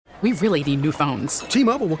We really need new phones.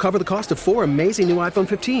 T-Mobile will cover the cost of 4 amazing new iPhone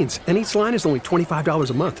 15s, and each line is only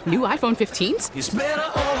 $25 a month. New iPhone 15s? It's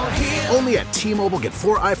better over here. Only at T-Mobile, get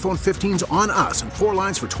 4 iPhone 15s on us and 4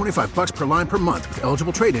 lines for $25 per line per month with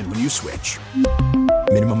eligible trade-in when you switch.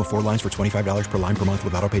 Minimum of 4 lines for $25 per line per month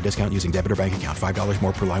with autopay discount using debit or bank account. $5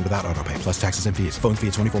 more per line without autopay, plus taxes and fees. Phone fee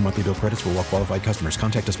at 24 monthly bill credits for well-qualified customers.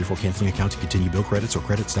 Contact us before canceling account to continue bill credits or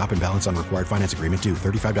credit stop and balance on required finance agreement due.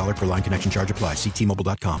 $35 per line connection charge applies. See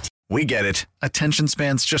T-Mobile.com. We get it. Attention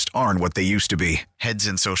spans just aren't what they used to be. Heads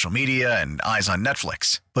in social media and eyes on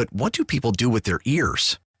Netflix. But what do people do with their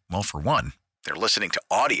ears? Well, for one, they're listening to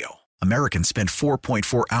audio. Americans spend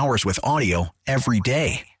 4.4 hours with audio every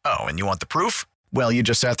day. Oh, and you want the proof? Well, you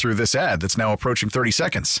just sat through this ad that's now approaching 30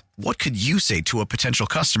 seconds. What could you say to a potential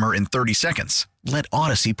customer in 30 seconds? Let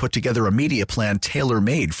Odyssey put together a media plan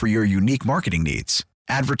tailor-made for your unique marketing needs.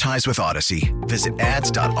 Advertise with Odyssey. Visit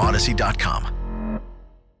ads.odyssey.com.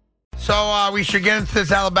 So we should get into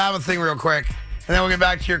this Alabama thing real quick, and then we'll get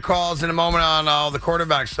back to your calls in a moment on all the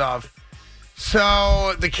quarterback stuff.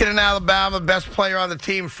 So the kid in Alabama, best player on the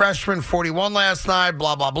team, freshman, 41 last night,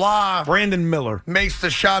 blah, blah, blah. Brandon Miller. Makes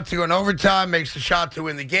the shot to go in overtime, makes the shot to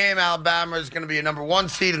win the game. Alabama is going to be a number 1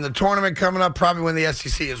 seed in the tournament coming up, probably win the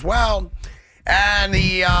SEC as well. And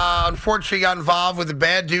he unfortunately got involved with a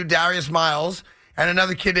bad dude, Darius Miles, and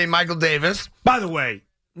another kid named Michael Davis. By the way,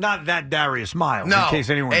 not that Darius Miles, no, in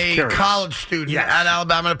case anyone's curious. A college student at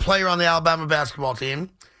Alabama, a player on the Alabama basketball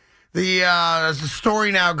team. As the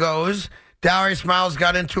story now goes, Darius Miles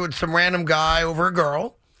got into it with some random guy over a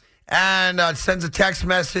girl and sends a text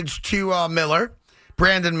message to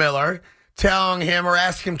Brandon Miller, telling him or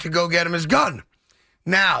asking him to go get him his gun.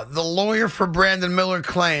 Now, the lawyer for Brandon Miller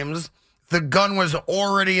claims the gun was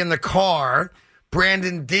already in the car.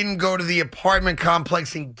 Brandon didn't go to the apartment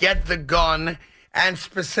complex and get the gun and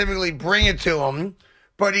specifically bring it to him,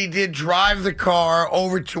 but he did drive the car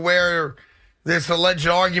over to where this alleged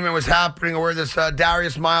argument was happening or where this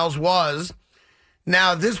Darius Miles was.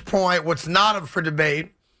 Now, at this point, what's not up for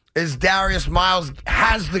debate is Darius Miles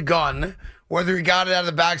has the gun. Whether he got it out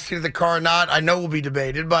of the backseat of the car or not, I know will be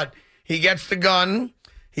debated, but he gets the gun.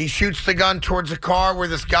 He shoots the gun towards the car where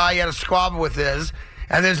this guy he had a squabble with is,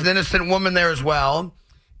 and there's an innocent woman there as well.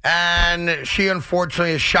 And she,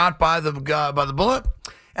 unfortunately, is shot by the bullet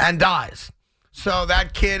and dies. So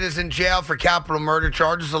that kid is in jail for capital murder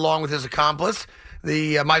charges along with his accomplice,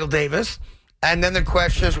 the Michael Davis. And then the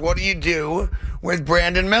question is, what do you do with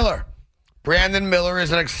Brandon Miller? Brandon Miller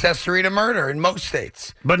is an accessory to murder in most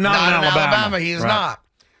states. But not in Alabama. He is not.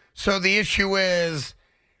 So the issue is,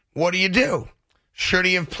 what do you do? Should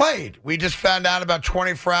he have played? We just found out about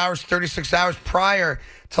 24 hours, 36 hours prior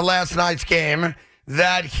to last night's game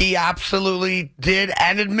that he absolutely did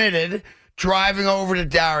and admitted driving over to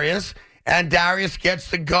Darius, and Darius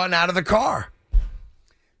gets the gun out of the car.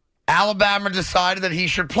 Alabama decided that he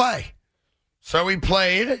should play. So he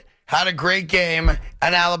played, had a great game,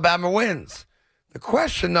 and Alabama wins. The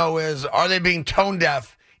question, though, is, are they being tone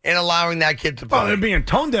deaf in allowing that kid to play? Well, they're being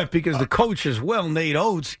tone deaf because the coach as well, Nate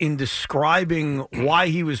Oates, in describing why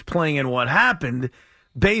he was playing and what happened,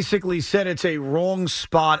 basically said it's a wrong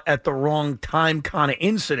spot at the wrong time kind of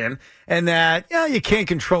incident, and that, you can't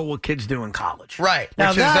control what kids do in college. Right, now,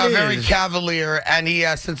 which is very cavalier, and he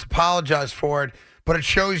has since apologized for it, but it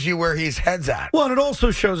shows you where his head's at. Well, and it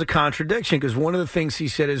also shows a contradiction, because one of the things he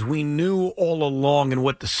said is we knew all along and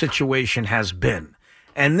what the situation has been.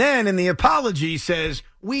 And then in the apology he says,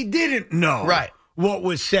 we didn't know. Right. What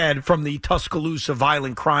was said from the Tuscaloosa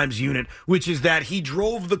Violent Crimes Unit, which is that he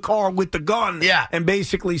drove the car with the gun and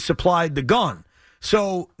basically supplied the gun.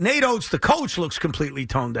 So Nate Oates, the coach, looks completely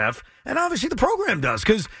tone deaf, and obviously the program does,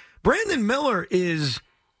 because Brandon Miller is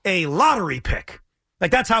a lottery pick.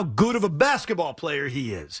 Like, that's how good of a basketball player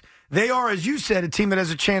he is. They are, as you said, a team that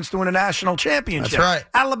has a chance to win a national championship. That's right.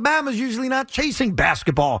 Alabama's usually not chasing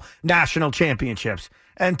basketball national championships.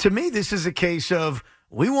 And to me, this is a case of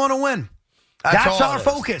we want to win. That's our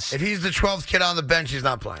focus. If he's the 12th kid on the bench, he's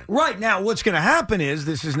not playing. Right. Now, what's going to happen is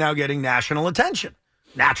this is now getting national attention.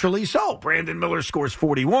 Naturally so. Brandon Miller scores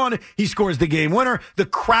 41. He scores the game winner. The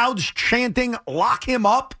crowd's chanting, lock him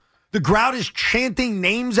up. The crowd is chanting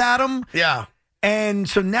names at him. Yeah. And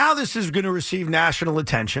so now this is going to receive national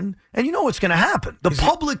attention. And you know what's going to happen. The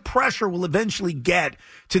public pressure will eventually get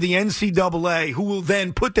to the NCAA, who will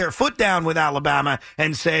then put their foot down with Alabama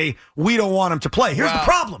and say, we don't want him to play. Here's the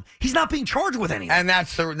problem. He's not being charged with anything. And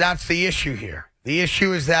that's the issue here. The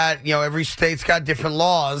issue is that, every state's got different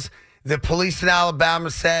laws. The police in Alabama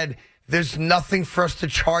said there's nothing for us to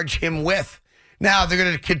charge him with. Now, they're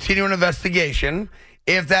going to continue an investigation.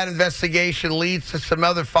 If that investigation leads to some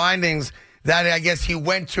other findings that I guess he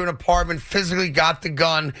went to an apartment, physically got the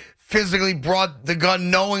gun, physically brought the gun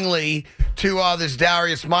knowingly to this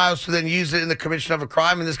Darius Miles to then use it in the commission of a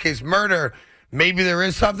crime, in this case murder. Maybe there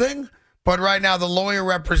is something, but right now the lawyer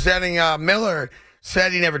representing Miller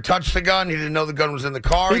said he never touched the gun. He didn't know the gun was in the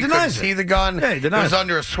car. He couldn't see the gun. Yeah, it was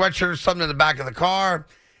under a sweatshirt or something in the back of the car.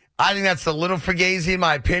 I think that's a little fugazi in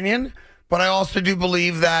my opinion, but I also do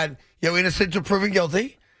believe that, innocent to proven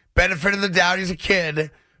guilty, benefit of the doubt, he's a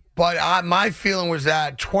kid. But my feeling was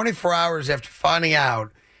that 24 hours after finding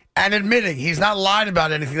out and admitting he's not lied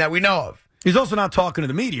about anything that we know of. He's also not talking to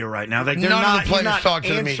the media right now. None of the players talk to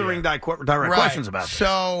the media. Answering direct questions about this.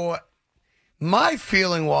 So my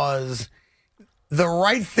feeling was the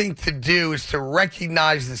right thing to do is to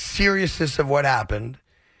recognize the seriousness of what happened.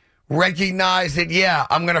 Recognize that,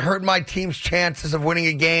 I'm going to hurt my team's chances of winning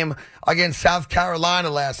a game against South Carolina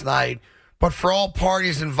last night. But for all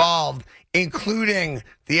parties involved, including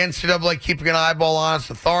the NCAA keeping an eyeball on us,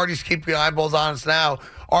 authorities keeping eyeballs on us now,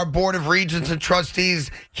 our Board of Regents and trustees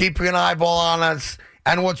keeping an eyeball on us,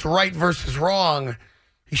 and what's right versus wrong,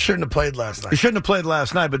 he shouldn't have played last night. He shouldn't have played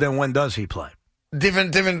last night, but then when does he play?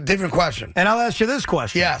 Different question. And I'll ask you this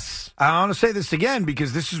question. Yes. I want to say this again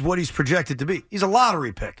because this is what he's projected to be. He's a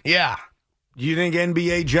lottery pick. Yeah. Do you think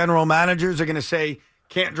NBA general managers are going to say,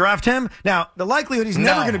 can't draft him? Now, the likelihood he's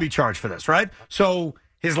never going to be charged for this, right? So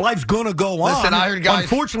his life's going to go on. Listen, I heard guys...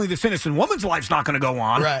 Unfortunately, this innocent woman's life's not going to go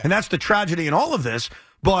on. Right. And that's the tragedy in all of this.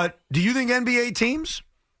 But do you think NBA teams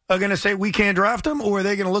are going to say we can't draft him, or are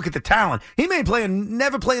they going to look at the talent? He may play and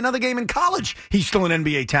never play another game in college. He's still an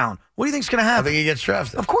NBA talent. What do you think's going to happen? I think he gets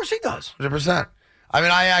drafted. Of course he does. 100%. I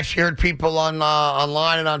mean, I actually heard people on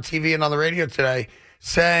online and on TV and on the radio today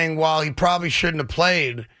saying, while he probably shouldn't have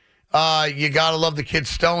played, you got to love the kid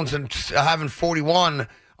Stones, and having 41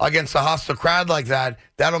 against a hostile crowd like that,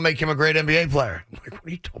 that'll make him a great NBA player. I'm like, what are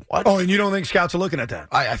you doing? What? Oh, and you don't think scouts are looking at that?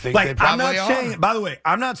 I think they probably are. Saying, by the way,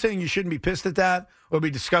 I'm not saying you shouldn't be pissed at that or be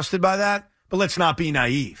disgusted by that, but let's not be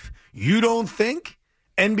naive. You don't think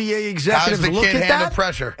NBA executives look at that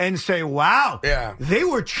pressure and say, wow, they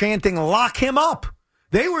were chanting lock him up.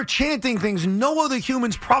 They were chanting things no other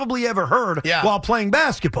humans probably ever heard while playing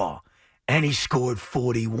basketball. And he scored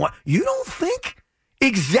 41. You don't think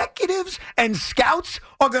executives and scouts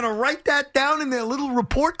are going to write that down in their little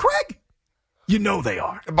report, Craig? You know they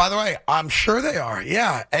are. By the way, I'm sure they are,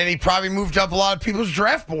 yeah. And he probably moved up a lot of people's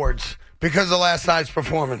draft boards because of last night's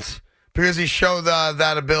performance, because he showed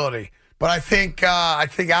that ability. But I think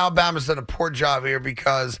Alabama's done a poor job here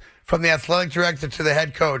because from the athletic director to the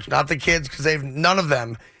head coach, not the kids, because none of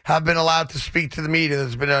them have been allowed to speak to the media.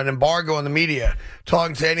 There's been an embargo on the media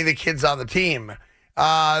talking to any of the kids on the team.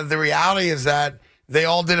 The reality is that they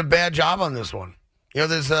all did a bad job on this one.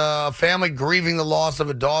 There's a family grieving the loss of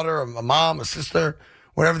a daughter, a mom, a sister,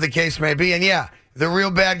 whatever the case may be. And the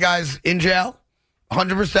real bad guy's in jail,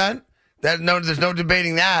 100%. There's no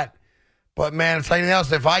debating that. But, man, it's like anything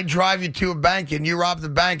else. If I drive you to a bank and you rob the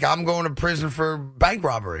bank, I'm going to prison for bank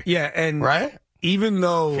robbery. Yeah, and right? Even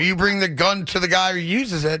though... If you bring the gun to the guy who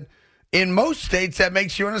uses it, in most states, that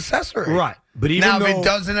makes you an accessory. Right. But even if it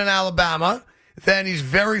doesn't in Alabama, then he's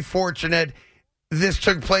very fortunate this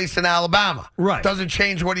took place in Alabama. Right. Doesn't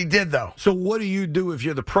change what he did, though. So what do you do if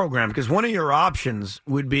you're the program? Because one of your options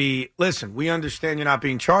would be, listen, we understand you're not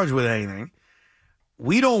being charged with anything.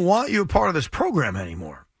 We don't want you a part of this program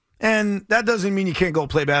anymore. And that doesn't mean you can't go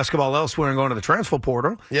play basketball elsewhere and go into the transfer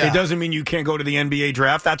portal. Yeah. It doesn't mean you can't go to the NBA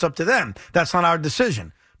draft. That's up to them. That's not our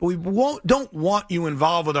decision. But we don't want you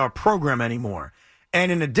involved with our program anymore.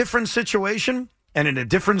 And in a different situation and in a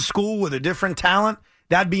different school with a different talent,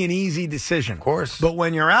 that'd be an easy decision. Of course. But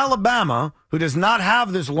when you're Alabama, who does not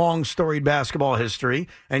have this long, storied basketball history,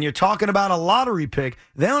 and you're talking about a lottery pick,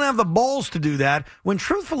 they don't have the balls to do that, when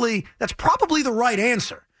truthfully, that's probably the right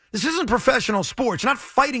answer. This isn't professional sports. You're not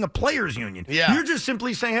fighting a players' union. Yeah. You're just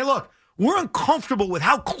simply saying, hey, look, we're uncomfortable with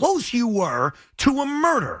how close you were to a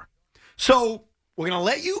murder. So we're going to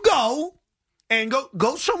let you go and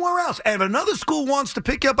go somewhere else. And if another school wants to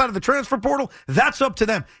pick you up out of the transfer portal, that's up to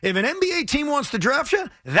them. If an NBA team wants to draft you,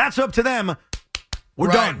 that's up to them. We're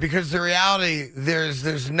done. Because the reality,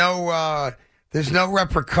 there's no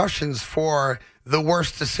repercussions for the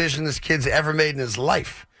worst decision this kid's ever made in his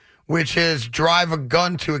life, which is drive a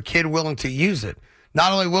gun to a kid willing to use it.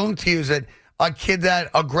 Not only willing to use it, a kid that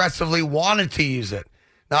aggressively wanted to use it.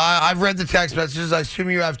 Now, I've read the text messages. I assume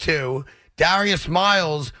you have too. Darius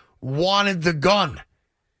Miles wanted the gun.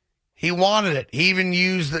 He wanted it. He even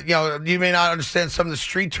used, you may not understand some of the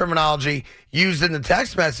street terminology used in the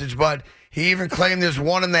text message, but he even claimed there's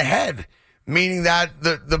one in the head, meaning that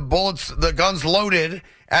the gun's loaded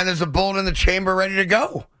and there's a bullet in the chamber ready to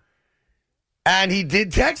go. And he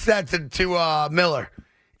did text that to Miller.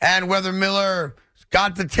 And whether Miller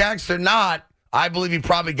got the text or not, I believe he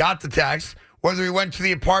probably got the text. Whether he went to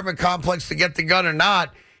the apartment complex to get the gun or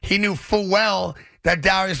not, he knew full well that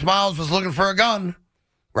Darius Miles was looking for a gun,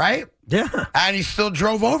 right? Yeah. And he still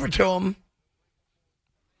drove over to him.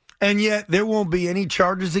 And yet there won't be any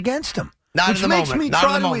charges against him. Not in the moment. Which makes me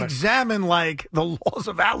try to examine, the laws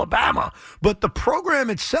of Alabama. But the program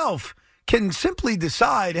itself can simply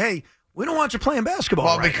decide, hey, we don't want you playing basketball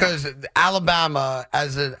Well, right because now. Alabama,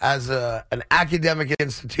 as an academic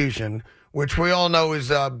institution, which we all know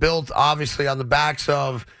is built, obviously, on the backs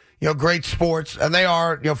of great sports, and they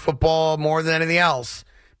are football more than anything else,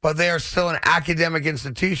 but they are still an academic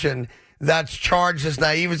institution that's charged, as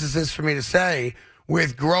naive as this is for me to say,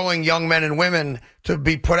 with growing young men and women to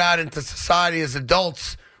be put out into society as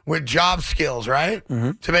adults with job skills, right?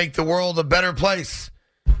 Mm-hmm. To make the world a better place.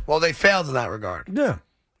 Well, they failed in that regard. Yeah.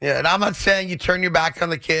 Yeah, and I'm not saying you turn your back on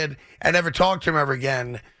the kid and never talk to him ever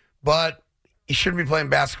again, but you shouldn't be playing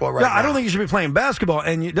basketball now. I don't think you should be playing basketball,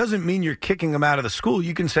 and it doesn't mean you're kicking him out of the school.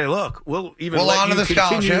 You can say, look, we'll let honor you the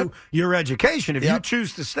continue scholarship. Your education. If you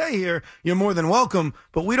choose to stay here, you're more than welcome,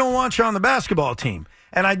 but we don't want you on the basketball team.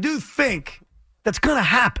 And I do think that's going to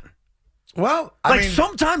happen. Well,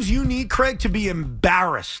 sometimes you need Craig to be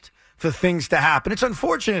embarrassed for things to happen. It's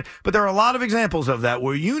unfortunate, but there are a lot of examples of that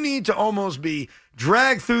where you need to almost be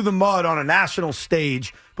dragged through the mud on a national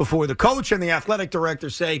stage before the coach and the athletic director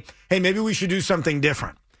say, hey, maybe we should do something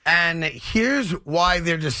different. And here's why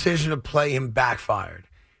their decision to play him backfired.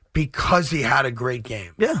 Because he had a great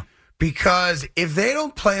game. Yeah. Because if they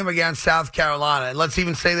don't play him against South Carolina, and let's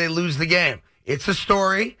even say they lose the game, it's a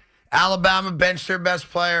story. Alabama benched their best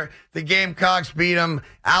player. The Gamecocks beat them.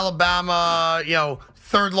 Alabama,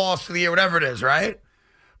 third loss of the year, whatever it is, right?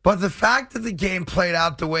 But the fact that the game played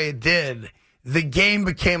out the way it did, the game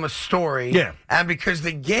became a story. Yeah. And because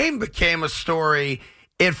the game became a story,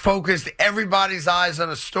 it focused everybody's eyes on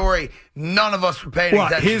a story none of us were paying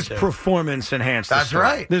attention his to. performance enhanced the That's story.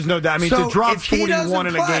 right. There's no doubt. I mean, So to drop if he 41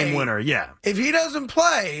 in a doesn't game play- winner, yeah. If he doesn't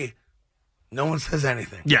play, no one says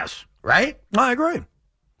anything. Yes. Right? I agree.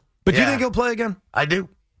 But do you Yeah. think he'll play again? I do.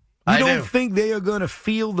 You don't think they are going to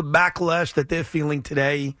feel the backlash that they're feeling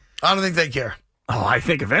today? I don't think they care. Oh, I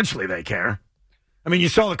think eventually they care. I mean, you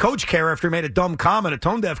saw the coach care after he made a dumb comment, a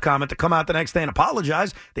tone-deaf comment, to come out the next day and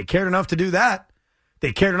apologize. They cared enough to do that.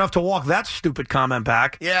 They cared enough to walk that stupid comment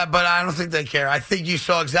back. Yeah, but I don't think they care. I think you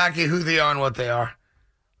saw exactly who they are and what they are.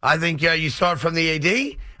 I think you saw it from the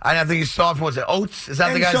AD. I think you saw it from, Oates? Is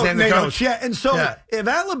that the guy's name? The coach? Yeah, and so if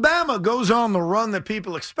Alabama goes on the run that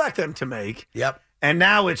people expect them to make, yep. And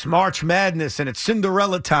now it's March Madness and it's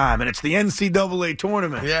Cinderella time and it's the NCAA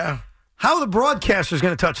tournament. Yeah. How are the broadcasters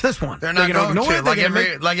going to touch this one? They're not going going ignore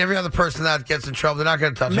to. it? Like every other person that gets in trouble, they're not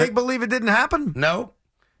going to touch it. Make believe it didn't happen? No.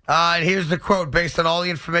 And here's the quote. Based on all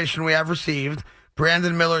the information we have received,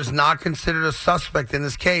 Brandon Miller is not considered a suspect in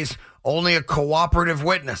this case, only a cooperative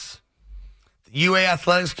witness. UA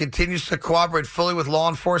Athletics continues to cooperate fully with law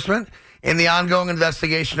enforcement in the ongoing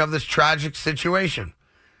investigation of this tragic situation.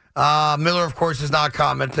 Miller, of course, is not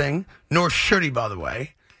commenting, nor should he, by the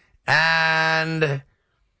way. And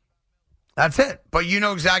that's it. But you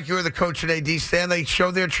know exactly where the coach and AD stand. They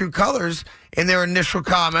showed their true colors in their initial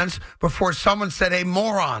comments before someone said, hey,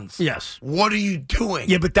 morons. Yes. What are you doing?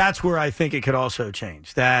 Yeah, but that's where I think it could also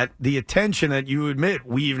change. That the attention that you admit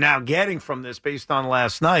we've now getting from this based on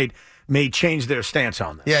last night may change their stance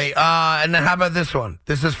on this. Yeah, and then how about this one?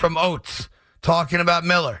 This is from Oates talking about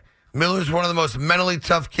Miller. Miller's one of the most mentally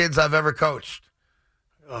tough kids I've ever coached.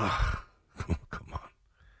 Ugh. Come on.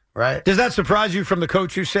 Right? Does that surprise you from the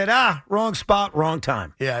coach who said, wrong spot, wrong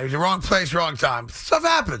time? Yeah, he was the wrong place, wrong time. Stuff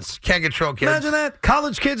happens. Can't control kids. Imagine that.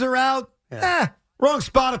 College kids are out. Wrong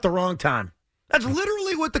spot at the wrong time. That's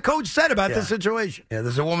literally what the coach said about this situation. Yeah,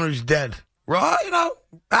 there's a woman who's dead.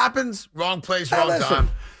 Happens. Wrong place, wrong time.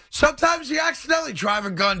 Sometimes you accidentally drive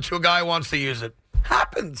a gun to a guy who wants to use it.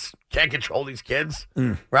 Happens. Can't control these kids.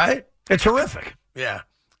 Right? It's horrific. Yeah.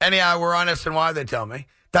 Anyhow, we're on SNY, they tell me.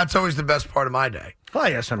 That's always the best part of my day.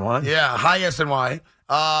 Hi, SNY. Yeah, hi,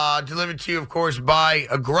 SNY. Delivered to you, of course, by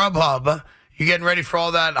a Grubhub. You getting ready for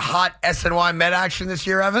all that hot SNY Med action this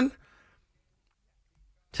year, Evan?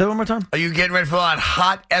 Say it one more time. Are you getting ready for all that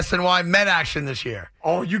hot SNY Med action this year?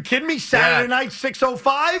 Oh, you kidding me? Saturday night,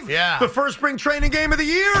 6:05? Yeah. The first spring training game of the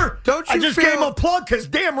year. I just gave him a plug because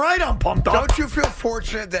damn right I'm pumped up. Don't you feel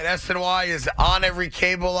fortunate that SNY is on every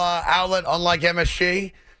cable outlet, unlike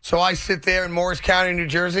MSG? So I sit there in Morris County, New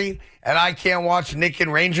Jersey, and I can't watch Nick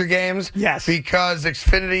and Ranger games. Yes. Because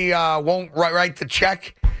Xfinity won't write the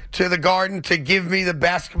check to the Garden to give me the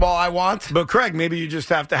basketball I want. But Craig, maybe you just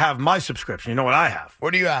have to have my subscription. You know what I have?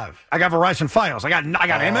 What do you have? I got Verizon Fios. I got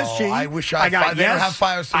MSG. I wish I got they don't have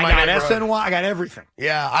Fios in I my got neighborhood. SNY. I got everything.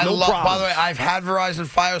 Yeah, I No love. By problems. the way, I've had Verizon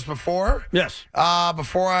Fios before. Yes.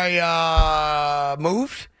 Before I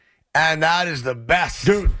moved, and that is the best,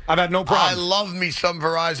 Dude, I've had no I problems. love me some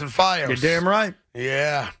Verizon Fios. You're damn right.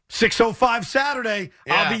 Yeah. 6:05 Saturday.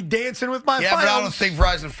 Yeah. I'll be dancing with my Yeah, Fios. but I don't think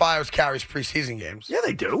Verizon Fios carries preseason games. Yeah,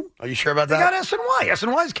 they do. Are you sure about They that? got SNY.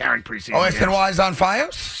 SNY's carrying preseason. Oh, games. SNY's on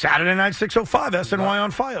Fios? Saturday night, 6:05. SNY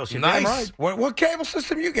on Fios. You're damn Nice. right. What cable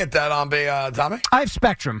system you get that on, Tommy? I have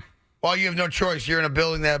Spectrum. Well, you have no choice. You're in a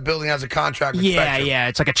building. That building has a contract with Yeah, Spectrum. yeah.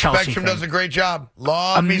 It's like a Chelsea Spectrum thing. does a great job.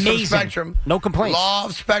 Love me Amazing. some Spectrum. No complaints.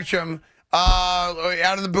 Love Spectrum. Out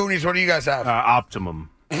of the boonies, what do you guys have? Optimum.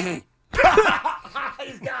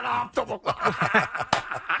 He's got Optimum.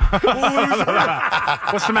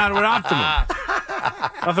 What's the matter with Optimum?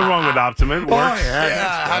 Nothing wrong with Optimum. It works.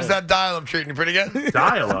 Yeah, how's that dial-up treating you? Pretty good?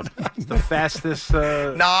 Dial-up. It's the fastest.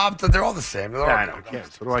 No, they're all the same. They're all I don't care.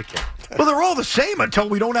 What do I care? Well, they're all the same until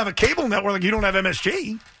we don't have a cable network. Like you don't have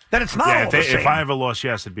MSG. Then it's not Yeah, all the same. if I ever lost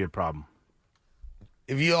yes, it'd be a problem.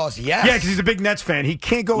 If you lost, yes. Yeah, because he's a big Nets fan. He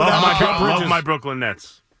can't go Love without my, Mikal Bridges. love my Brooklyn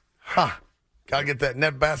Nets. Gotta get that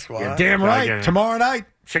net basketball. You're huh? damn Gotta right. get it. Tomorrow night,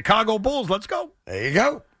 Chicago Bulls. Let's go. There you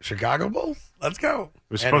go. Chicago Bulls. Let's go.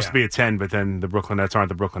 It was supposed to be at 10, but then the Brooklyn Nets aren't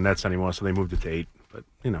the Brooklyn Nets anymore, so they moved it to 8. But,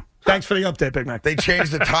 you know. Thanks for the update, Big Mac. They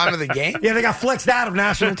changed the time of the game? Yeah, they got flexed out of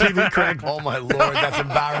national TV, Craig. Oh, my Lord. That's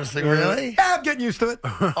embarrassing. Really? Yeah, I'm getting used to it.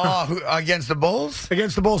 Against the Bulls?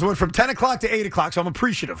 Against the Bulls, it went from 10 o'clock to 8 o'clock, so I'm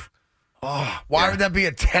appreciative. Why would that be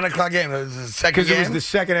a 10 o'clock game? It was the second Because game? it was the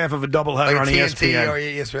second half of a doubleheader like on TNT ESPN. or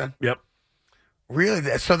ESPN? Yep. Really?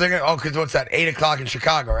 So they're going to, because what's that? 8 o'clock in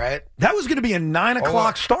Chicago, right? That was going to be a 9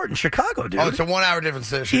 o'clock start in Chicago, dude. Oh, it's a 1 hour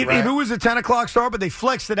difference. If it was a 10 o'clock start, but they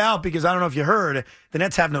flexed it out because I don't know if you heard, the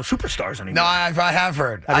Nets have no superstars anymore. No, I have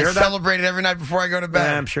heard. Have you I heard that? celebrate it every night before I go to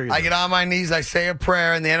bed. Yeah, I'm sure you I do. get on my knees, I say a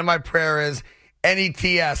prayer, and the end of my prayer is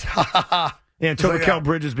NETS. Ha ha ha. Yeah, until It's like Mikal that.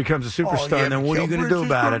 Bridges becomes a superstar, yeah, and then what are you Mikal going to do Bridges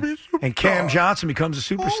about gonna it? be a And Cam superstar. Johnson becomes a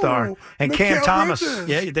superstar, Oh, and Cam Mikal Thomas. Bridges.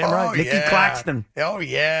 Yeah, you're damn right. Oh, Nikki yeah. Claxton. Oh,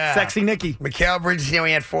 yeah. Sexy Nikki. Mikal Bridges, he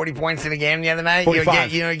had 40 points in the game the other night.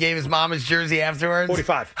 45. He gave his mom his jersey afterwards.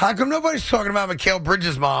 45. How come nobody's talking about Mikal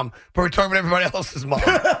Bridges' mom, but we're talking about everybody else's mom?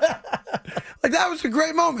 Like, that was a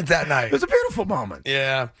great moment that night. It was a beautiful moment.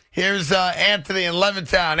 Yeah. Here's Anthony in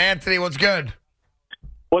Levittown. Anthony, what's good?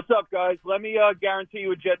 What's up, guys? Let me guarantee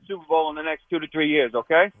you a Jet Super Bowl in the next 2 to 3 years,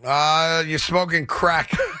 okay? You're smoking crack.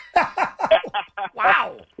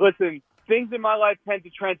 Wow. Listen, things in my life tend to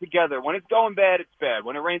trend together. When it's going bad, it's bad.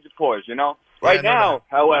 When it rains, it pours, you know? Right no now, doubt.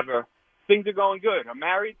 however, things are going good. I'm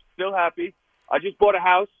married, still happy. I just bought a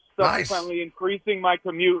house, Nice. subsequently increasing my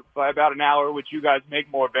commute by about an hour, which you guys make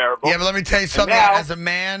more bearable. Yeah, but let me tell you something. now- As a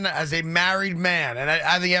man, as a married man, and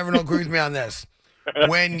I think everyone will agree with me on this,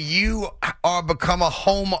 when you become a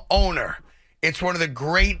homeowner, it's one of the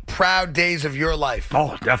great, proud days of your life.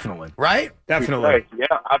 Oh, definitely. Right? Definitely. Right. Yeah,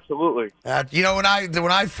 absolutely. You know, when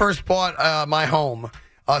I first bought my home,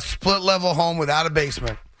 a split-level home without a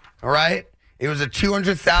basement, all right? It was a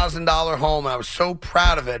 $200,000 home. I was so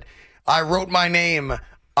proud of it. I wrote my name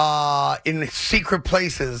in secret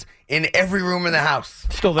places in every room in the house.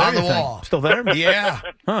 Still there, on the you think? wall. Still there? Yeah.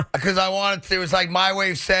 Because I wanted to. It was like my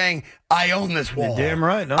way of saying, I own this wall. You're damn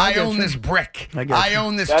right. No, I I get own you. this brick. I get you.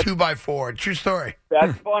 own this That's- 2x4. True story.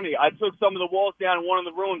 That's funny. I took some of the walls down in one of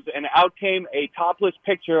the rooms, and out came a topless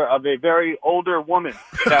picture of a very older woman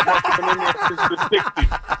that must have been in there since the 60s.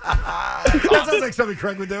 That sounds like something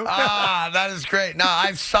Craig would do. That is great. No,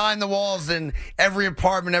 I've signed the walls in every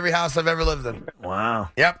apartment, every house I've ever lived in. Wow.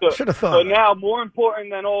 Yep. Should have thought. So now, more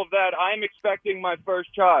important than all of that, I'm expecting my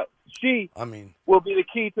first child. She will be the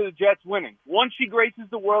key to the Jets winning. Once she graces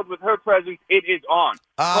the world with her presence, it is on.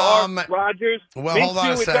 Carr, Rodgers, Well, Minshew, hold on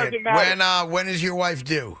a it second. doesn't matter. When is your wife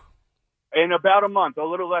due? In about a month, a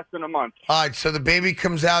little less than a month. All right, so the baby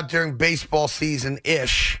comes out during baseball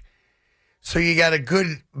season-ish. So you got a good,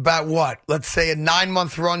 about what? Let's say a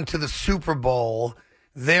 9-month run to the Super Bowl.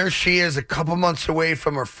 There she is a couple months away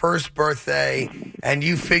from her first birthday, and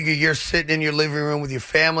you figure you're sitting in your living room with your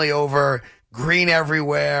family over, green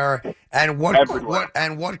everywhere, and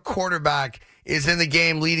what quarterback is in the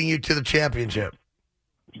game leading you to the championship?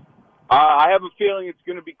 I have a feeling it's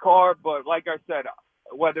going to be Carr, but like I said,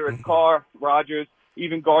 whether it's Carr, Rodgers,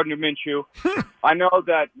 even Gardner Minshew, I know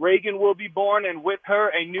that Reagan will be born, and with her,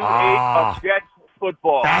 a new age of Jets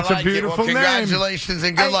football. That's I like a beautiful it. Well, congratulations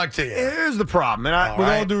and good luck to you. Here's the problem, and with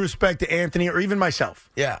all due respect to Anthony or even myself,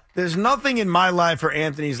 there's nothing in my life or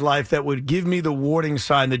Anthony's life that would give me the warning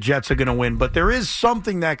sign the Jets are going to win, but there is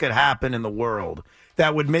something that could happen in the world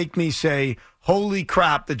that would make me say, holy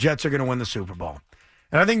crap, the Jets are going to win the Super Bowl.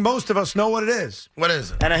 And I think most of us know what it is. What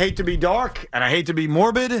is it? And I hate to be dark, and I hate to be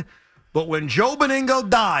morbid, but when Joe Beningo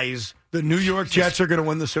dies, the New York Jets are going to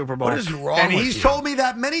win the Super Bowl. What is wrong and with he's you? told me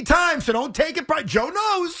that many times, so don't take it. Joe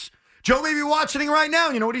knows. Joe may be watching right now.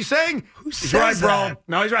 You know what he's saying? He's right, bro. that?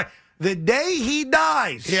 No, he's right. The day he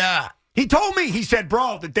dies. Yeah. He told me, he said,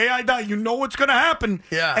 bro, the day I die, you know what's going to happen.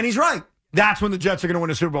 Yeah. And he's right. That's when the Jets are going to win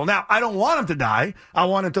the Super Bowl. Now, I don't want him to die. I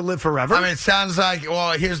want him to live forever. I mean, it sounds like,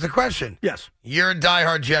 well, here's the question. Yes. You're a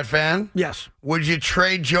diehard Jet fan. Yes. Would you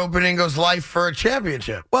trade Joe Beningo's life for a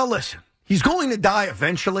championship? Well, listen, he's going to die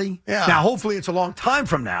eventually. Yeah. Now, hopefully it's a long time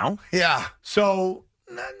from now. Yeah. So,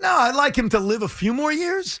 no, I'd like him to live a few more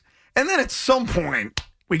years. And then at some point,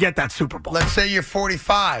 we get that Super Bowl. Let's say you're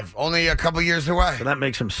 45, only a couple years away. So that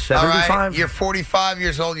makes him All 75? right, you're 45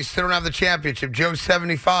 years old. You still don't have the championship. Joe's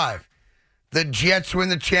 75. The Jets win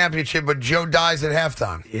the championship, but Joe dies at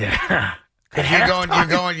halftime. Yeah.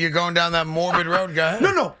 You're going down that morbid road, guy.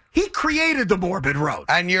 No. He created the morbid road.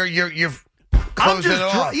 And you're closing it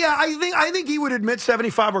off. Yeah, I think he would admit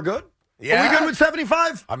 75 we're good. Yeah. Are we good with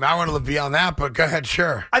 75? I mean, I want to be on that, but go ahead,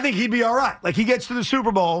 sure. I think he'd be all right. Like, he gets to the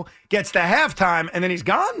Super Bowl, gets to halftime, and then he's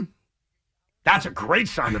gone. That's a great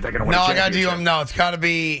sign that they're going to win No, a I got to championship. do him. No, it's got to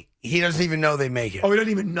be, he doesn't even know they make it. Oh, he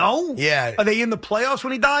doesn't even know? Yeah. Are they in the playoffs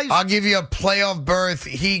when he dies? I'll give you a playoff berth.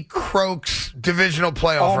 He croaks divisional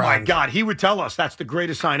playoff Oh, my round. God. He would tell us that's the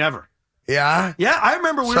greatest sign ever. Yeah? Yeah, I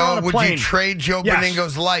remember we were on a would plane. you trade Joe Yes.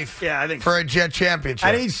 Beningo's life Yeah, I think for a Jet championship?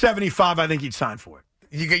 At age 75, I think he'd sign for it.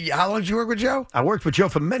 How long did you work with Joe? I worked with Joe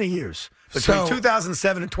for many years. Between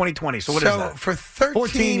 2007 and 2020. So what is that? For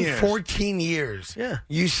 14 years. Yeah.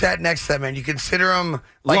 You sat next to that man. You consider him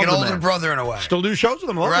like Love an the older man. brother in a way. Still do shows with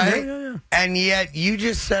him. Love him. Right? Yeah. And yet you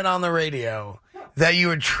just said on the radio that you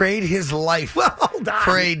would trade his life hold on.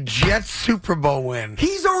 for a Jets Super Bowl win.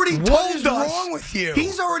 He's already told What is us. wrong with you?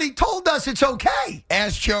 He's already told us it's okay.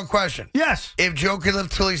 Ask Joe a question. Yes. If Joe could live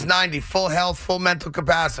till he's 90, full health, full mental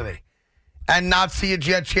capacity, and not see a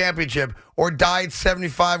Jet championship, or die at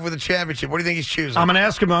 75 with a championship, what do you think he's choosing? I'm going to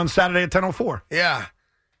ask him on Saturday at 10:04. Yeah.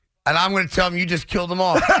 And I'm going to tell him you just killed them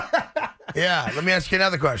all. Yeah. Let me ask you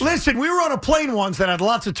another question. Listen, we were on a plane once that had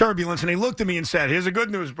lots of turbulence, and he looked at me and said, here's the good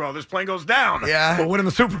news, bro. This plane goes down. Yeah. We're winning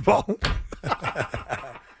the Super Bowl.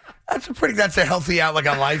 That's a healthy outlook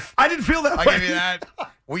on life. I didn't feel that I'll way. give you that.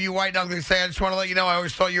 Were you white knuckling and say, I just want to let you know I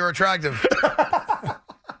always thought you were attractive?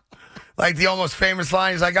 Like the almost famous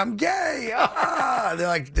line, he's like, I'm gay. Ah. They're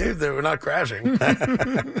like, dude, we're not crashing.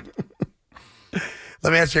 Let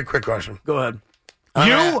me ask you a quick question. Go ahead.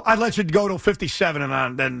 I'd let you go till 57,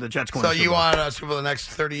 and then the Jets go. So you want us for the next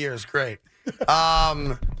 30 years? Great. Let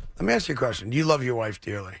me ask you a question. You love your wife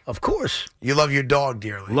dearly. Of course. You love your dog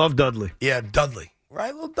dearly. Love Dudley. Yeah, Dudley.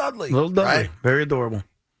 Right, little Dudley. Little Dudley. Right? Very adorable.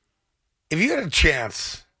 If you had a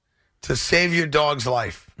chance to save your dog's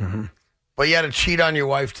life, but you had to cheat on your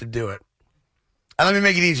wife to do it, and let me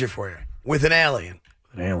make it easier for you, with an alien.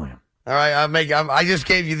 An alien. All right, I just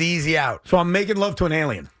gave you the easy out. So I'm making love to an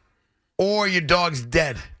alien. Or your dog's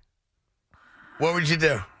dead. What would you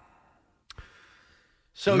do?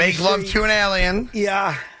 So make love to an alien.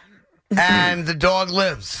 Yeah. And the dog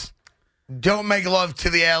lives. Don't make love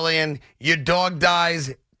to the alien. Your dog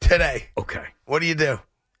dies today. Okay. What do you do?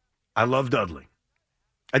 I love Dudley.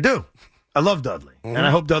 I do. I love Dudley. And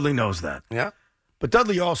I hope Dudley knows that. Yeah. But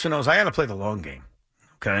Dudley also knows I got to play the long game.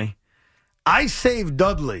 Okay? I save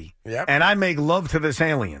Dudley, and I make love to this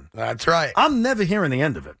alien. That's right. I'm never hearing the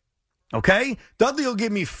end of it. Okay? Dudley will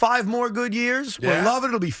give me 5 more good years. We'll love it.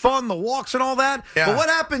 It'll be fun, the walks and all that. Yeah. But what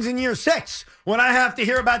happens in year 6 when I have to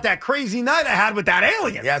hear about that crazy night I had with that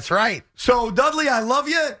alien? That's right. So, Dudley, I love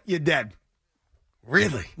you. You're dead.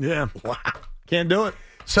 Really? Yeah. Wow. Can't do it.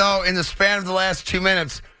 So, in the span of the last 2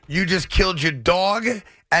 minutes, you just killed your dog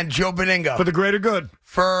and Joe Beningo. For the greater good.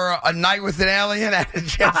 For a night with an alien and a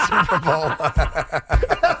Jets Super Bowl.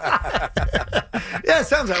 Yeah, it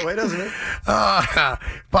sounds that way, doesn't it?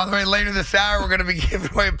 By the way, later this hour, we're going to be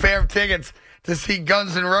giving away a pair of tickets to see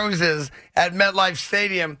Guns N' Roses at MetLife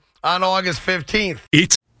Stadium on August 15th.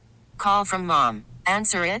 Call from mom.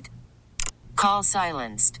 Answer it. Call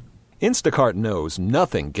silenced. Instacart knows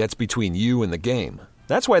nothing gets between you and the game.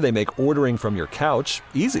 That's why they make ordering from your couch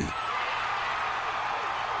easy.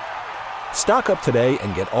 Stock up today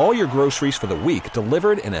and get all your groceries for the week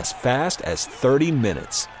delivered in as fast as 30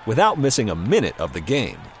 minutes without missing a minute of the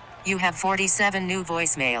game. You have 47 new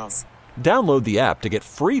voicemails. Download the app to get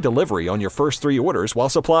free delivery on your first 3 orders while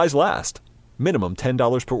supplies last. Minimum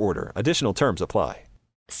 $10 per order. Additional terms apply.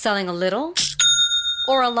 Selling a little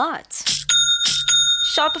or a lot?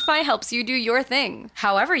 Shopify helps you do your thing,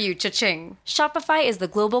 however you cha-ching. Shopify is the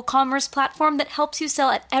global commerce platform that helps you sell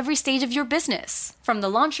at every stage of your business. From the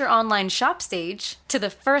launch your online shop stage, to the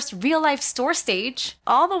first real-life store stage,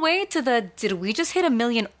 all the way to the did we just hit 1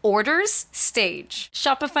 million orders stage.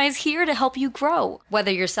 Shopify's here to help you grow.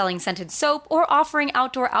 Whether you're selling scented soap or offering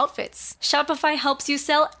outdoor outfits, Shopify helps you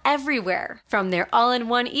sell everywhere. From their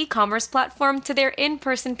all-in-one e-commerce platform to their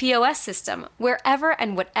in-person POS system, wherever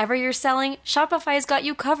and whatever you're selling, Shopify's got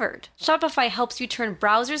you covered. Shopify helps you turn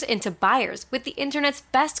browsers into buyers with the internet's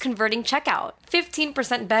best converting checkout.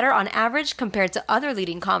 15% better on average compared to other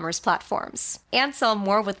leading commerce platforms. And sell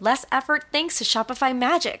more with less effort thanks to Shopify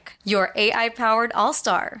Magic, your AI-powered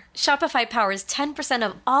all-star. Shopify powers 10%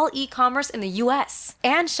 of all e-commerce in the U.S.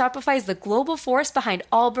 And Shopify is the global force behind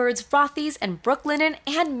Allbirds, Rothy's, and Brooklinen,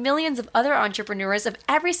 and millions of other entrepreneurs of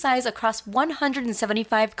every size across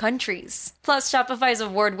 175 countries. Plus, Shopify's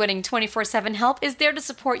award-winning 24/7 help is there to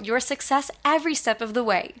support your success every step of the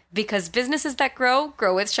way. Because businesses that grow,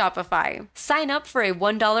 grow with Shopify. Sign up for a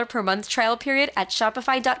 $1 per month trial period at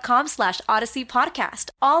shopify.com/Odyssey Podcast,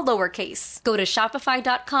 all lowercase. Go to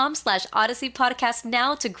shopify.com/Odyssey Podcast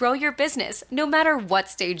now to grow your business, no matter what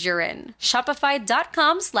stage you're in.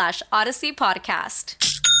 Shopify.com/Odyssey Podcast.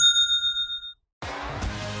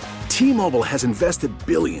 T-Mobile has invested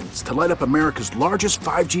billions to light up America's largest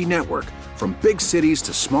 5G network, from big cities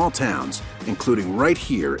to small towns, including right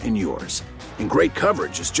here in yours. And great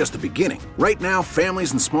coverage is just the beginning. Right now,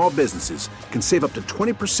 families and small businesses can save up to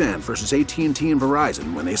 20% versus AT&T and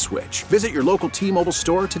Verizon when they switch. Visit your local T-Mobile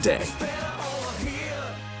store today.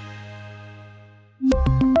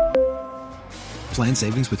 Plan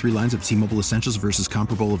savings with 3 lines of T-Mobile Essentials versus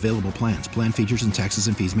comparable available plans. Plan features and taxes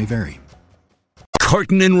and fees may vary.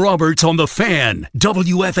 Carton and Roberts on the Fan,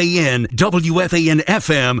 WFAN,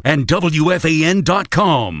 WFAN-FM, and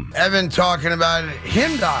WFAN.com. Evan talking about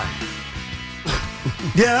him dying.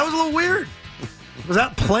 Yeah, that was a little weird. Was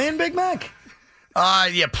that planned, Big Mac?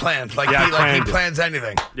 Yeah, planned. Like he plans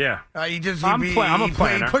anything. Yeah. He I'm a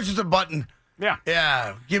planner. He pushes a button. Yeah.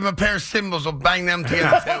 Yeah. Give him a pair of cymbals. We'll bang them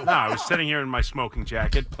together, too. No, I was sitting here in my smoking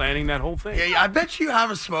jacket planning that whole thing. Yeah, I bet you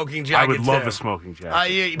have a smoking jacket, I would love too. a smoking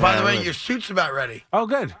jacket. By the way, your suit's about ready. Oh,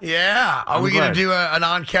 good. Yeah. Are we going to do an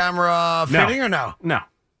on-camera fitting or no? No.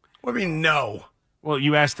 What do you mean, no? Well,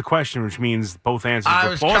 you asked the question, which means both answers I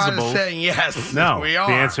were was plausible. kind of saying yes. No. We are.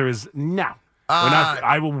 The answer is no. We're not,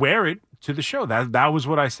 I will wear it to the show. That was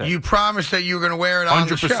what I said. You promised that you were going to wear it on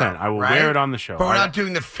the show. 100%. I will wear it on the show. But we're not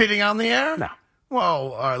doing the fitting on the air? No.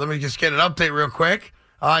 Well, all right, let me just get an update real quick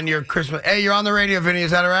on your Christmas. Hey, you're on the radio, Vinny.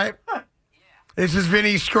 Is that all right? This is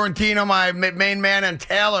Vinny Scortino, my main man, and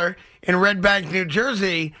Taylor in Red Bank, New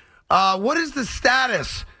Jersey. What is the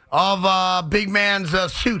status of Big Man's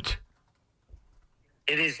suit?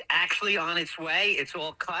 It is actually on its way. It's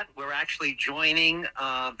all cut. We're actually joining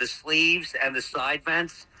the sleeves and the side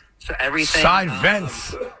vents. So everything. Side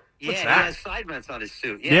vents? Yeah, he has side vents on his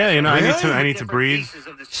suit. Yeah, you know, really? I need to breathe.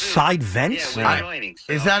 Side vents? Yeah, we're joining.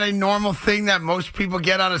 So. Is that a normal thing that most people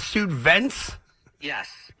get on a suit? Vents? Yes.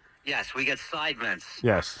 Yes, we get side vents.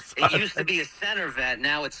 Yes. It used to be a center vent.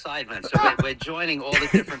 Now it's side vents. So we're joining all the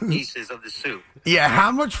different pieces of the suit. Yeah,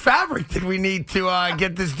 how much fabric did we need to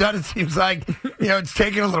get this done? It seems like, it's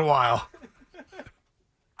taking a little while.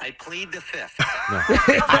 I plead the fifth.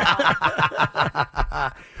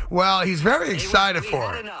 Well, he's very excited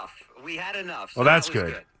for it. We had enough. Well, that's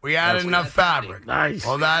good. We had enough fabric. Nice.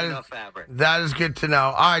 Well, that is good to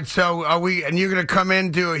know. All right, so and you're going to come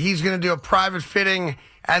in, he's going to do a private fitting,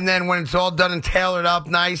 and then when it's all done and tailored up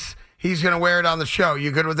nice, he's going to wear it on the show.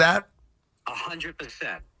 You good with that?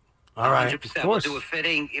 100%. All right. 100%. We'll do a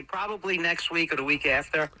fitting probably next week or the week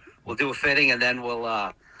after. We'll do a fitting, and then we'll...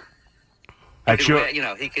 At your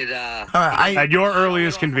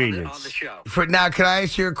earliest convenience. On the show. Now, can I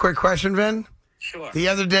ask you a quick question, Vin? Sure. The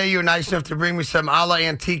other day, you were nice enough to bring me some alla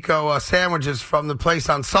antico sandwiches from the place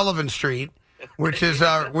on Sullivan Street, which is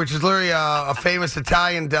literally a famous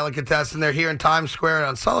Italian delicatessen. They're here in Times Square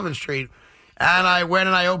on Sullivan Street. And I went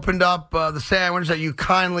and I opened up the sandwich that you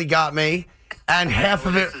kindly got me, and half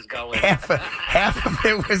of it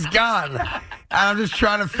was gone. And I'm just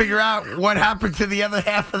trying to figure out what happened to the other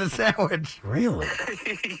half of the sandwich. Really?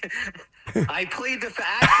 I plead the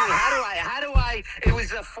actually. How do I? It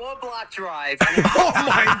was a 4-block drive. Oh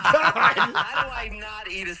my God! How do I not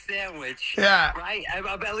eat a sandwich? Yeah. Right. I'm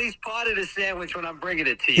at least part of the sandwich when I'm bringing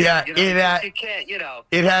it to you. Yeah. You know, you can't. You know.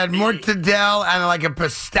 It had mortadella and like a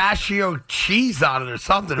pistachio cheese on it or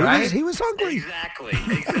something, right? He was hungry. Exactly.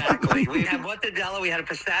 We had mortadella. We had a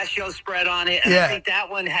pistachio spread on it. And Yeah. I think that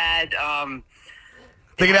one had. I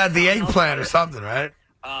think it had the eggplant or something, right?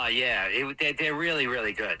 Oh yeah, they're really,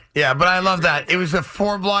 really good. Yeah, but I love that. It was a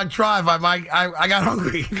 4-block drive. I got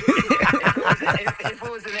hungry. If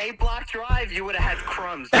it was an 8-block drive, you would have had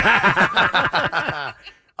crumbs.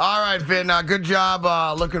 All right, Vin. Good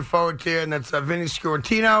job. Looking forward to it. And that's Vinny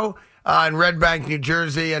Scortino in Red Bank, New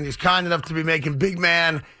Jersey. And he's kind enough to be making Big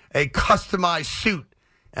Man a customized suit.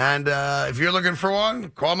 And if you're looking for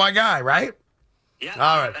one, call my guy, right? Yeah,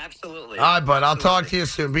 all right. Absolutely. All right, bud. I'll talk to you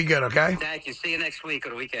soon. Be good, okay? Thank you. See you next week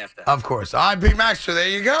or the week after. Of course. All right, Big Max, so there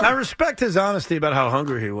you go. I respect his honesty about how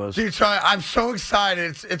hungry he was. Dude, so I'm so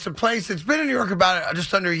excited. It's a place, it's been in New York about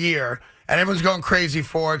just under a year, and everyone's going crazy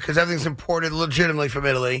for it because everything's imported legitimately from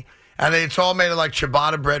Italy, and it's all made of like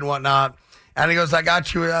ciabatta bread and whatnot. And he goes, I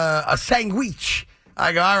got you a sandwich.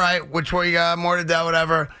 I go, all right, which one you got? Mortadella,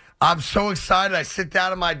 whatever. I'm so excited. I sit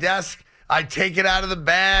down at my desk. I take it out of the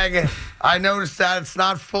bag. I notice that it's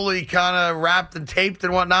not fully kind of wrapped and taped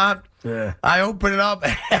and whatnot. Yeah. I open it up,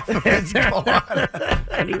 and half of it's gone.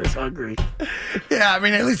 And he was hungry. Yeah, I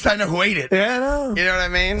mean, at least I know who ate it. Yeah, I know. You know what I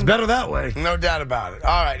mean? It's better that way. No doubt about it.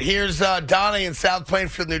 All right, here's Donnie in South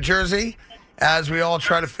Plainfield, New Jersey, as we all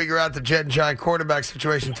try to figure out the Jet and Giant quarterback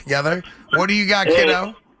situation together. What do you got,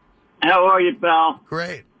 kiddo? How are you, pal?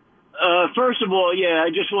 Great. First of all, yeah,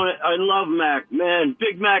 I love Mac. Man,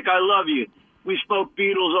 Big Mac, I love you. We spoke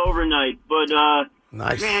Beatles overnight, but,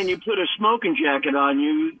 nice. Man, you put a smoking jacket on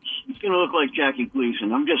you, it's going to look like Jackie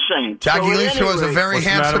Gleason. I'm just saying. Jackie So, Gleason was a anyway- very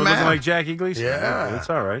handsome man. Looking like Jackie Gleason. Yeah. It's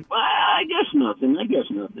all right. Well, I guess nothing.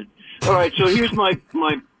 All right, so here's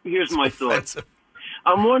my thoughts.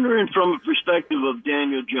 I'm wondering from a perspective of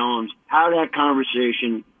Daniel Jones how that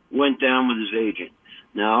conversation went down with his agent.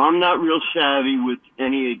 Now, I'm not real savvy with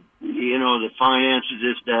any, the finances,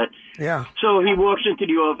 this, that. Yeah. So he walks into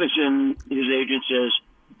the office and his agent says,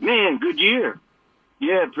 man, good year.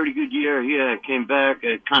 Yeah, pretty good year. Yeah, I came back.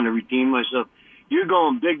 I kind of redeemed myself. You're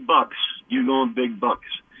going big bucks.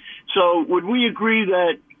 So would we agree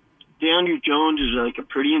that Daniel Jones is like a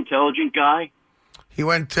pretty intelligent guy? He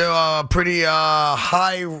went to a pretty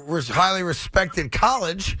highly respected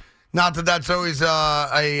college. Not that that's always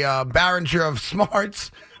a Barringer of smarts,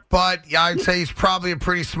 but I'd say he's probably a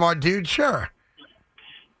pretty smart dude, sure.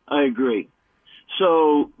 I agree.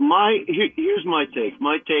 So here's my take.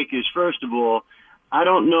 My take is, first of all, I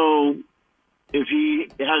don't know if he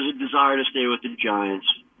has a desire to stay with the Giants.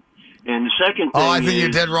 And the second thing I think you're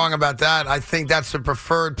dead wrong about that. I think that's the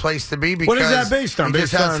preferred place to be because what is that based on? He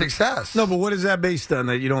just had success. No, but what is that based on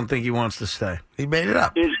that you don't think he wants to stay? He made it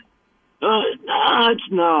up.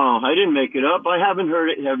 No, I didn't make it up. I haven't heard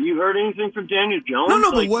it. Have you heard anything from Daniel Jones?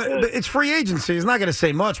 No, but it's free agency. He's not going to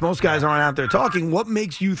say much. Most guys aren't out there talking. What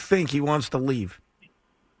makes you think he wants to leave?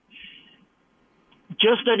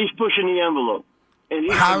 Just that he's pushing the envelope.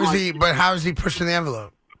 And How is he pushing the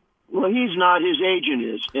envelope? Well, he's not. His agent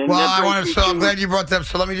is. And I'm glad you brought that up.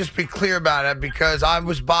 So let me just be clear about it because I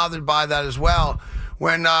was bothered by that as well.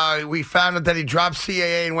 When we found out that he dropped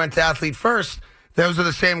CAA and went to Athlete First, those are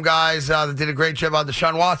the same guys that did a great job on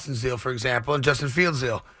Deshaun Watson's deal, for example, and Justin Fields'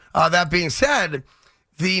 deal. That being said,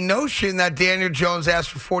 the notion that Daniel Jones asked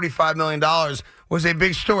for $45 million was a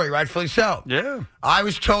big story, rightfully so. Yeah. I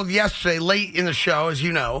was told yesterday, late in the show, as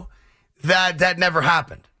you know, that never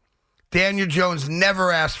happened. Daniel Jones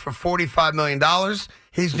never asked for $45 million.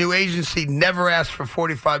 His new agency never asked for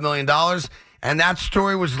 $45 million. And that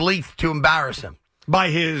story was leaked to embarrass him. By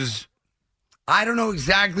his... I don't know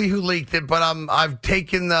exactly who leaked it, but I've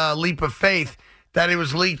taken the leap of faith that it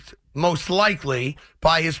was leaked most likely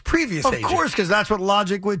by his previous agent. Of course, because that's what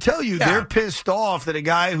logic would tell you. Yeah. They're pissed off that a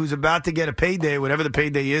guy who's about to get a payday, whatever the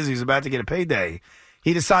payday is, he's about to get a payday.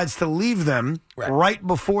 He decides to leave them right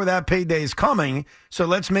before that payday is coming. So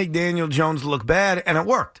let's make Daniel Jones look bad, and it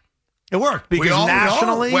worked. It worked because we all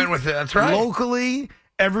nationally, went with it. That's right. Locally,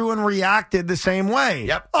 everyone reacted the same way.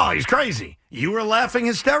 Yep. Oh, he's crazy. You were laughing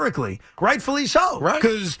hysterically, rightfully so, right?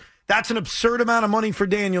 Because that's an absurd amount of money for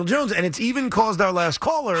Daniel Jones, and it's even caused our last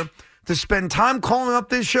caller to spend time calling up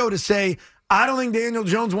this show to say, "I don't think Daniel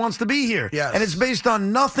Jones wants to be here." Yes. And it's based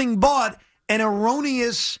on nothing but an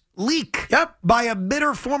erroneous leak by a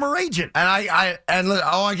bitter former agent. And look,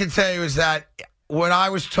 all I can tell you is that when I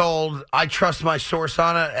was told, I trust my source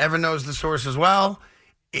on it. Evan knows the source as well.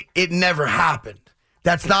 It never happened.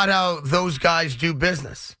 That's not how those guys do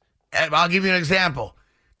business. I'll give you an example.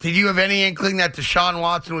 Did you have any inkling that Deshaun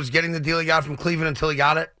Watson was getting the deal he got from Cleveland until he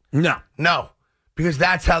got it? No. Because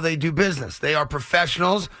that's how they do business. They are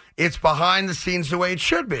professionals. It's behind the scenes the way it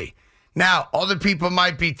should be. Now, other people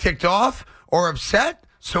might be ticked off or upset,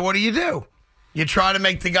 so what do? You try to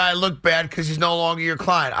make the guy look bad because he's no longer your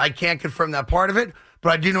client. I can't confirm that part of it,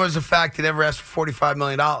 but I do know as a fact he never asked for $45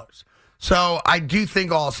 million. So I do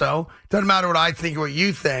think also, doesn't matter what I think or what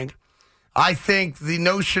you think, I think the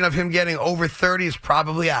notion of him getting over 30 is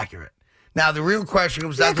probably accurate. Now, the real question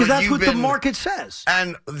comes down to that's what the market says.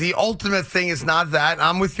 And the ultimate thing is not that.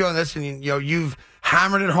 I'm with you on this, and you've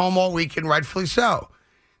hammered it home all week, and rightfully so.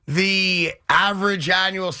 The average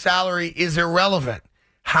annual salary is irrelevant.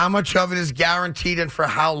 How much of it is guaranteed and for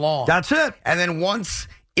how long? That's it. And then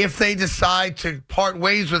if they decide to part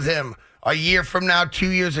ways with him a year from now, 2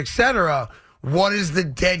 years, etc., what is the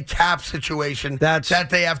dead cap situation that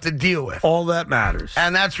they have to deal with? All that matters.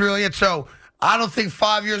 And that's really it. So I don't think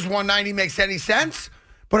 5 years, 190 makes any sense.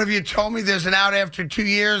 But if you told me there's an out after 2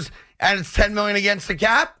 years and it's $10 million against the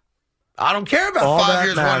cap, I don't care about 5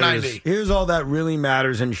 years, 190. Here's all that really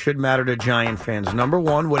matters and should matter to Giant fans. Number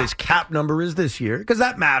one, what his cap number is this year, because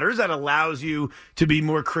that matters. That allows you to be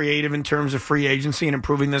more creative in terms of free agency and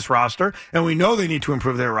improving this roster. And we know they need to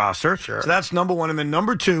improve their roster. Sure. So that's number one. And then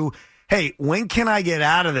number two, hey, when can I get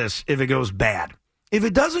out of this if it goes bad? If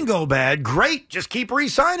it doesn't go bad, great. Just keep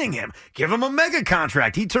re-signing him. Give him a mega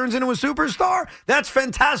contract. He turns into a superstar. That's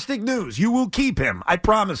fantastic news. You will keep him. I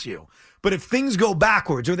promise you. But if things go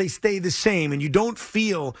backwards or they stay the same and you don't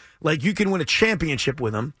feel like you can win a championship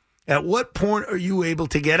with him, at what point are you able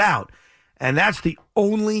to get out? And that's the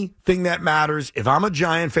only thing that matters if I'm a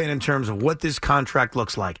Giant fan in terms of what this contract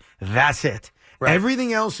looks like. That's it. Right.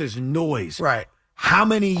 Everything else is noise. Right. How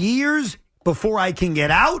many years before I can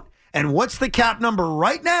get out? And what's the cap number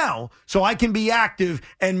right now so I can be active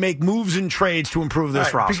and make moves and trades to improve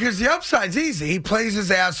this roster? Because the upside's easy. He plays his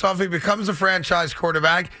ass off. He becomes a franchise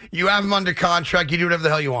quarterback. You have him under contract. You do whatever the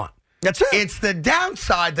hell you want. That's it. It's the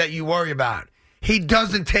downside that you worry about. He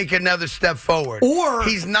doesn't take another step forward. Or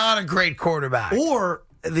he's not a great quarterback. Or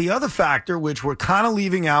the other factor, which we're kind of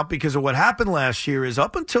leaving out because of what happened last year, is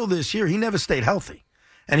up until this year, he never stayed healthy.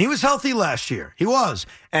 And he was healthy last year. He was.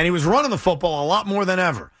 And he was running the football a lot more than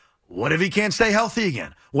ever. What if he can't stay healthy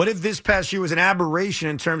again? What if this past year was an aberration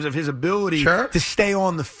in terms of his ability to stay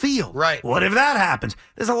on the field? Right. What if that happens?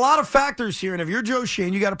 There's a lot of factors here, and if you're Joe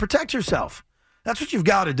Schoen, you got to protect yourself. That's what you've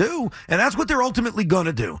got to do, and that's what they're ultimately going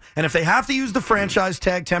to do. And if they have to use the franchise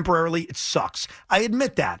tag temporarily, it sucks. I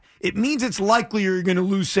admit that. It means it's likely you're going to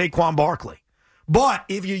lose Saquon Barkley. But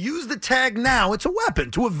if you use the tag now, it's a weapon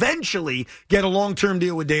to eventually get a long-term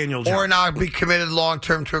deal with Daniel Jones. Or not be committed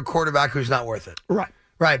long-term to a quarterback who's not worth it. Right.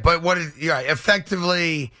 Right, but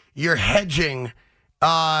effectively, you're hedging in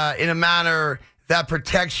a manner that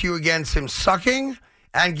protects you against him sucking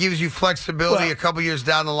and gives you flexibility a couple years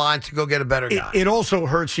down the line to go get a better guy. It also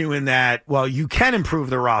hurts you in that, you can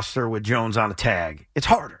improve the roster with Jones on a tag. It's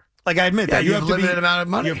harder. Like, I admit that. You have a limited amount of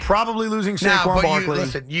money. You're probably losing Saquon Barkley.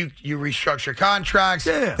 You restructure contracts.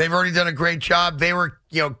 Yeah. They've already done a great job. They were,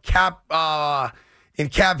 cap in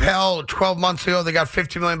cap hell 12 months ago. They got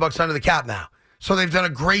 $50 million under the cap now. So they've done a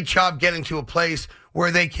great job getting to a place where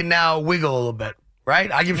they can now wiggle a little bit,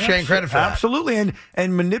 right? I give Shane credit for that. Absolutely,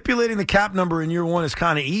 and manipulating the cap number in year one is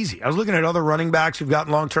kind of easy. I was looking at other running backs who've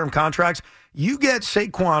gotten long-term contracts. You get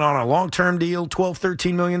Saquon on a long-term deal, $12,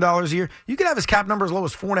 $13 million a year. You could have his cap number as low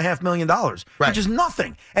as $4.5 million, which is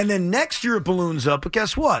nothing. And then next year it balloons up, but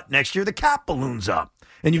guess what? Next year the cap balloons up.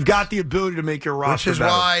 And you've got the ability to make your roster better.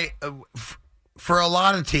 Which is why, for a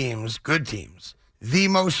lot of teams, good teams, the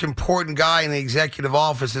most important guy in the executive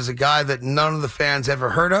office is a guy that none of the fans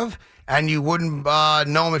ever heard of, and you wouldn't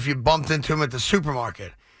know him if you bumped into him at the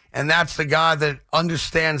supermarket. And that's the guy that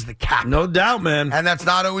understands the cap. No doubt, man. And that's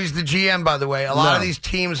not always the GM, by the way. A lot of these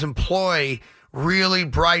teams employ really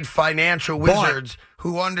bright financial wizards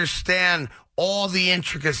who understand all the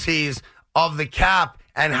intricacies of the cap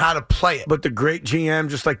and how to play it. But the great GM,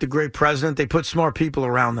 just like the great president, they put smart people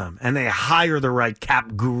around them, and they hire the right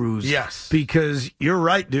cap gurus. Yes. Because you're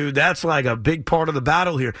right, dude. That's like a big part of the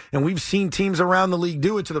battle here. And we've seen teams around the league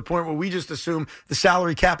do it to the point where we just assume the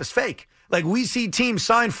salary cap is fake. Like, we see teams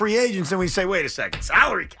sign free agents, and we say, wait a second,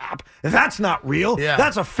 salary cap? That's not real. Yeah.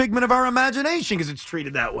 That's a figment of our imagination because it's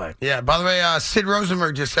treated that way. Yeah, by the way, Sid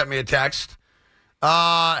Rosenberg just sent me a text.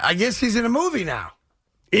 I guess he's in a movie now.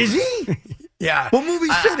 Is he? Yeah. What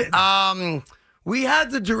movie's Sid in? We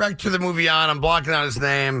had the director of the movie on. I'm blocking out his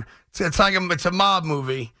name. It's a mob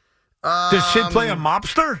movie. Does Sid play a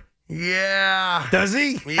mobster? Yeah. Does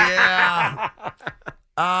he? Yeah.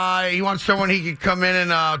 He wants someone he could come in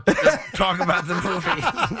and talk about the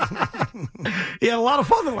movie. He had a lot of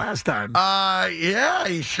fun the last time. Yeah,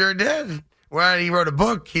 he sure did. Well, he wrote a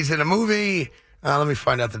book. He's in a movie. Let me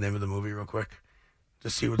find out the name of the movie real quick.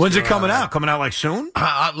 Just see what's When's it going coming on. out? Coming out like soon?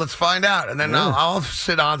 Let's find out, and then I'll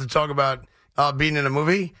sit on to talk about being in a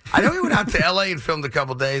movie. I know he went out to L.A. and filmed a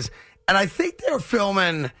couple days, and I think they were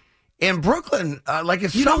filming in Brooklyn like a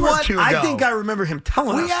summer or two ago. I think I remember him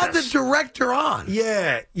telling us We had this. the director on.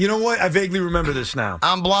 Yeah. You know what? I vaguely remember this now.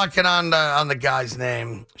 I'm blocking on the guy's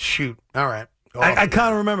name. Shoot. All right. I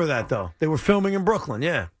kind of remember that, though. They were filming in Brooklyn,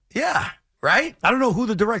 yeah. Yeah, right? I don't know who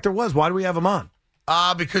the director was. Why do we have him on?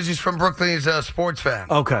 Because he's from Brooklyn. He's a sports fan.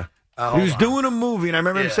 Okay. He was doing a movie, and I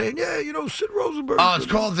remember him saying, Sid Rosenberg. Oh, it's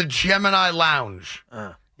called The Gemini Lounge.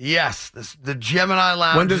 Yes, the Gemini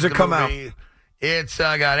Lounge. When does it come out? It's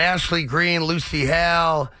got Ashley Greene, Lucy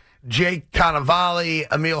Hale, Jake Cannavale,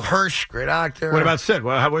 Emil Hirsch, great actor. What about Sid?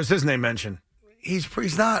 What was his name mentioned?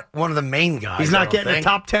 He's not one of the main guys. He's not getting a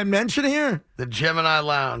top 10 mention here? The Gemini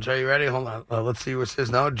Lounge. Are you ready? Hold on. Let's see what's his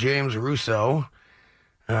name. James Russo.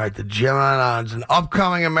 All right, The Gemini Lounge, an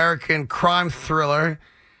upcoming American crime thriller.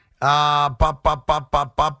 Hang on,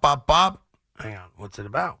 what's it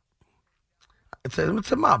about? It's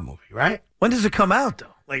a mob movie, right? When does it come out,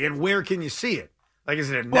 though? Like, and where can you see it? Like, is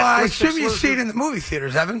it a Netflix? Well, I assume you see it in the movie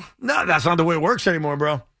theaters, Evan. No, that's not the way it works anymore,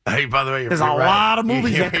 bro. Hey, by the way, there's a lot of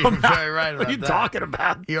movies you're that come out. Very right about what are you that. talking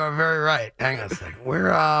about? You are very right. Hang on a second. We're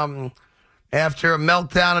after a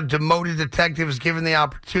meltdown, a demoted detective is given the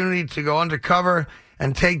opportunity to go undercover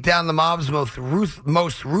and take down the mob's most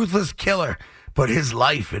ruthless killer. But his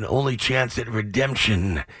life and only chance at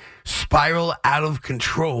redemption spiral out of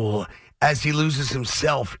control as he loses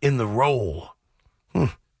himself in the role.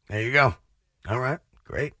 There you go. All right.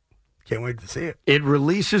 Great. Can't wait to see it. It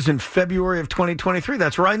releases in February of 2023.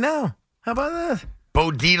 That's right now. How about that?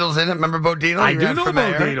 Bo Dietl's in it. Remember Bo Dietl? I do know Bo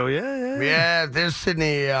Dietl. Yeah. Yeah, there's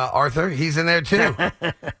Sidney Arthur. He's in there, too.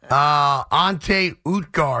 Ante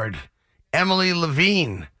Utgard. Emily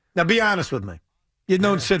Levine. Now, be honest with me. You've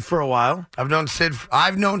known Sid for a while. I've known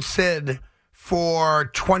Sid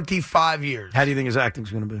for 25 years. How do you think his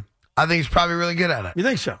acting's going to be? I think he's probably really good at it. You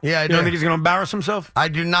think so? Yeah, I do. You don't think he's going to embarrass himself? I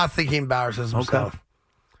do not think he embarrasses himself. Okay.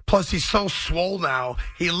 Plus, he's so swole now.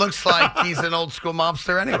 He looks like he's an old school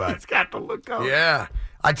mobster anyway. He's got the look of it. Yeah.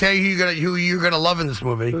 I tell you who you're gonna love in this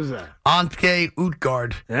movie. Who's that? Antje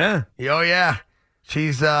Utgard. Yeah. Oh, yeah.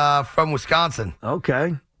 She's from Wisconsin.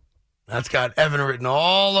 Okay. That's got Evan written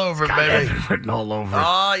all over it, baby. Evan written all over it.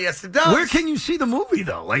 Oh, yes, it does. Where can you see the movie,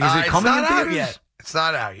 though? Like, is it coming in theaters? Yet. It's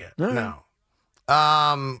not out yet. All right.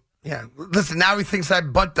 No. Yeah. Listen, now he thinks I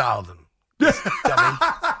butt dialed him. Dummy.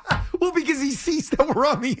 Well, because he sees that we're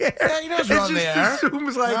on the air. Yeah, he knows we're on the air. It just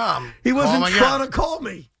assumes like he wasn't trying to call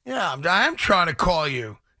me. Yeah, I am trying to call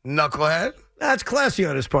you, knucklehead. That's classy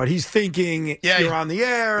on his part. He's thinking you're on the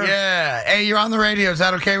air. Yeah. Hey, you're on the radio. Is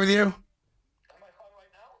that okay with you?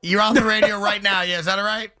 You're on the radio right now. Yeah, is that all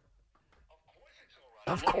right?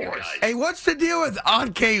 Of course. Hey, what's the deal with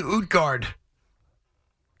Antje Utgard?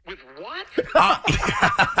 With what?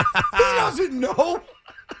 He doesn't know.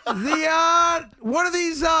 One of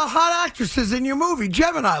these hot actresses in your movie,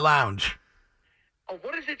 Gemini Lounge. Oh,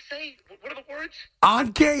 what does it say? What are the words?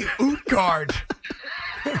 Antje Utgard.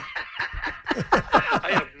 I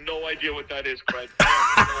have no idea what that is, Craig.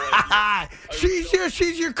 I have no idea.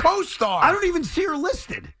 She's your co-star. I don't even see her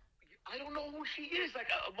listed. I don't know who she is. Like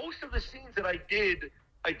most of the scenes that I did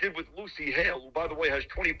with Lucy Hale, who, by the way, has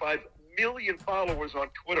 25 million followers on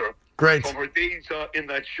Twitter. Great. From her days in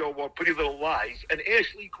that show, Pretty Little Lies. And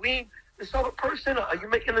Ashley Greene, this other person, are you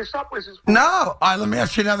making this up? Is this No. All right, let me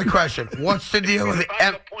ask you another question. What's the deal with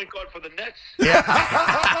the point guard for the Nets?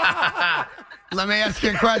 Yeah. Let me ask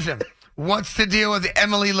you a question. What's the deal with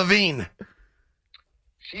Emily Levine?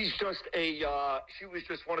 She's just she was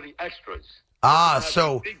just one of the extras.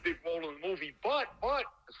 So a big role in the movie, but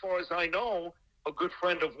as far as I know, a good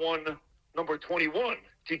friend of one number 21,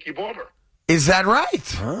 Tiki Barber. Is that right?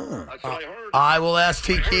 That's what I heard. I will ask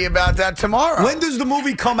Tiki about that tomorrow. When does the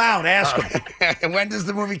movie come out? Ask him. When does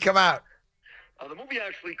the movie come out? The movie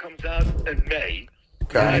actually comes out in May.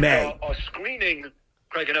 Okay. May. A screening,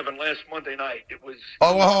 Craig and Evan, last Monday night. It was.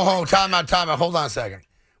 Oh, time out. Hold on a second.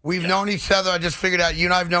 We've known each other. I just figured out you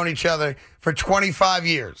and I have known each other for 25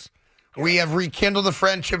 years. We have rekindled a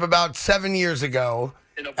friendship about 7 years ago,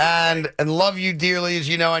 and love you dearly, as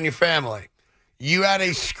you know, and your family. You had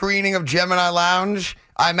a screening of Gemini Lounge,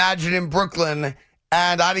 I imagine in Brooklyn,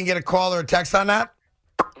 and I didn't get a call or a text on that?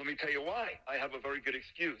 Let me tell you why. I have a very good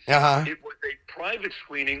excuse. Uh-huh. It was a private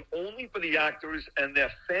screening only for the actors and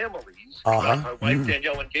their families. Uh-huh. My wife,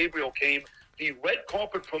 Danielle, and Gabriel came the red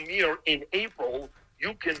carpet premiere in April,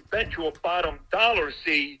 you can bet your bottom dollar,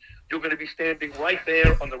 C, you're going to be standing right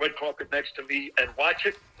there on the red carpet next to me and watch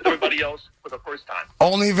it with everybody else for the first time.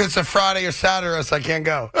 Only if it's a Friday or Saturday, or else I can't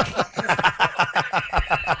go.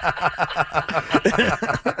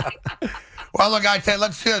 Well, look, I tell you,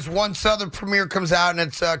 let's do this. Once the premiere comes out and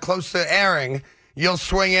it's close to airing, you'll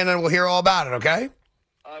swing in and we'll hear all about it, okay?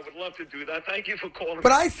 I would love to do that. Thank you for calling.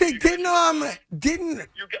 But I think, didn't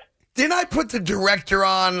I put the director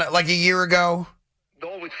on like a year ago?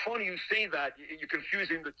 No, it's funny you say that. You're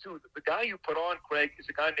confusing the two. The guy you put on, Craig, is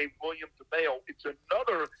a guy named William DeMeo. It's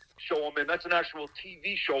another show I'm in. That's an actual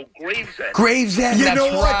TV show, Gravesend. Gravesend, you that's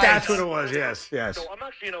know what? right. That's what it was, yes. So I'm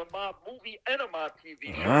actually in a mob movie and a mob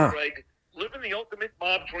TV show, Craig. Living the ultimate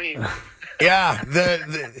mob dream. Yeah,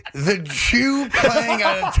 the Jew playing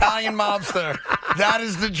an Italian mobster. That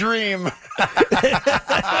is the dream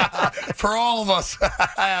for all of us. Oh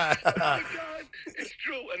my God, it's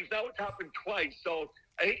true, and now it's happened twice. So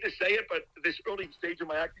I hate to say it, but this early stage of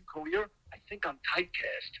my acting career, I think I'm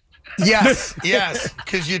typecast. Yes,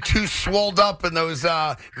 because you're too swolled up in those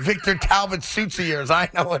Victor Talbot suits of yours. I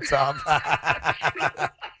know what's up.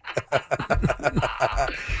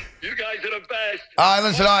 You guys are the best. All right,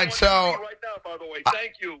 listen. All right, so right now, by the way,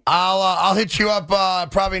 thank you. I'll hit you up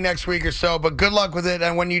probably next week or so. But good luck with it.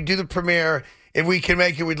 And when you do the premiere, if we can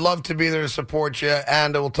make it, we'd love to be there to support you.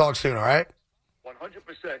 And we'll talk soon. All right.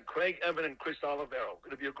 100%. Craig Evan and Chris Olivero.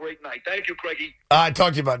 Going to be a great night. Thank you, Craigie. I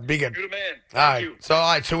talk to you about it. Be good. You're the man. All right.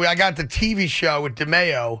 So I got the TV show with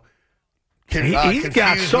DeMeo. He's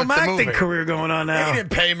got some with the acting movie. career going on now. He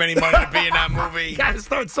didn't pay him any money to be in that movie. Got to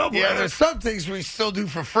start somewhere. Yeah, there's some things we still do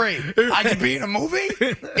for free. I can be in a movie.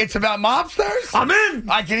 It's about mobsters. I'm in.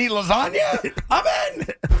 I can eat lasagna. I'm in.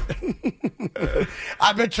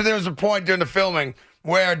 I bet you there was a point during the filming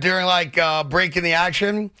where during breaking the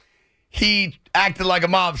action, he acted like a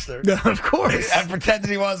mobster. Of course. And pretended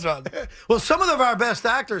he was one. Well, some of our best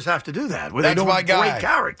actors have to do that. Where That's they don't my guy. great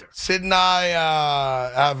character. Sid and I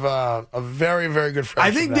have a very, very good friend.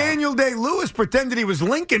 I think Daniel Day-Lewis pretended he was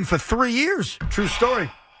Lincoln for 3 years. True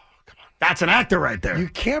story. That's an actor right there. You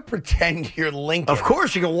can't pretend you're Lincoln. Of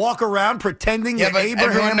course, you can walk around pretending you're but Abraham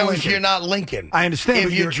everyone knows Lincoln. you're not Lincoln. I understand. If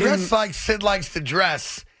but you you're dress like Sid likes to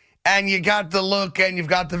dress, and you got the look, and you've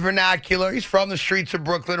got the vernacular, he's from the streets of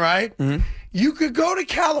Brooklyn, right? Mm-hmm. You could go to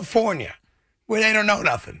California, where they don't know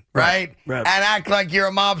nothing, right? And act like you're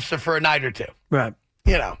a mobster for a night or two. Right.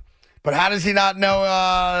 You know. But how does he not know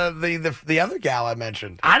the other gal I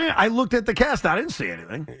mentioned? I looked at the cast. I didn't see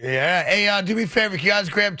anything. Yeah. Hey, do me a favor. Can you guys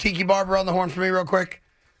grab Tiki Barber on the horn for me real quick?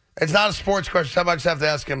 It's not a sports question. So I might just have to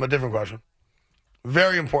ask him a different question.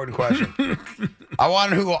 Very important question. I want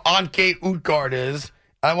to know who Anke Utgard is.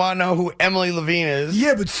 I want to know who Emily Levine is.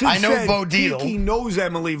 Yeah, but Sid I know said Bo Dietl. Tiki knows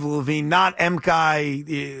Emily Levine, not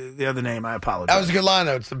Mkai, the other name. I apologize. That was a good line,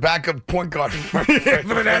 though. It's the backup point guard for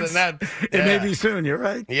the net. It may be soon. You're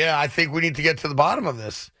right. Yeah, I think we need to get to the bottom of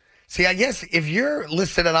this. See, I guess if you're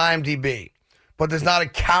listed on IMDb, but there's not a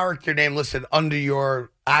character name listed under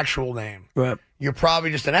your actual name, right, you're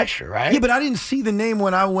probably just an extra, right? Yeah, but I didn't see the name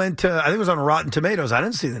when I went to, I think it was on Rotten Tomatoes. I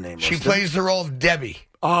didn't see the name She listed. plays the role of Debbie.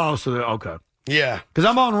 Oh, so okay. Yeah. Because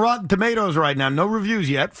I'm on Rotten Tomatoes right now. No reviews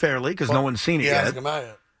yet, fairly, because no one's seen it yet.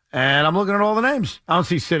 And I'm looking at all the names. I don't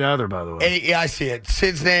see Sid either, by the way. Yeah, I see it.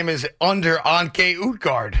 Sid's name is under Anke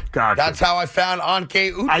Utgard. Gotcha. That's how I found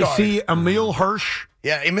Anke Utgard. I see Emil Hirsch.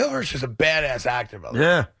 Yeah, Emil Hirsch is a badass actor, by the way.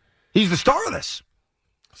 Yeah. He's the star of this.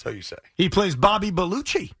 So you say. He plays Bobby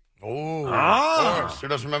Bellucci. Oh, of course. Who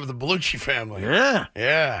doesn't remember the Bellucci family? Yeah.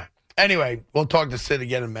 Yeah. Anyway, we'll talk to Sid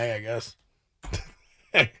again in May, I guess.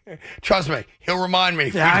 Trust me, he'll remind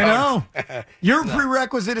me. Yeah, I know. Your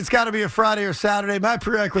prerequisite, it's got to be a Friday or Saturday. My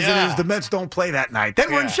prerequisite is the Mets don't play that night.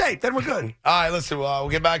 Then we're in shape. Then we're good. All right, listen, we'll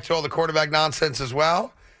get back to all the quarterback nonsense as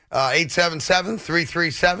well.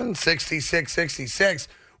 877-337-6666.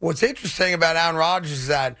 What's interesting about Aaron Rodgers is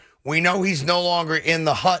that we know he's no longer in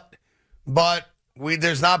the hut, but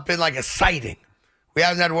there's not been like a sighting. We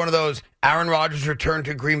haven't had one of those Aaron Rodgers returned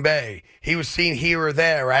to Green Bay. He was seen here or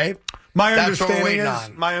there, right? My That's what we're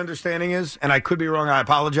understanding is, and I could be wrong, I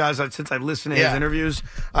apologize, since I've listened to his interviews,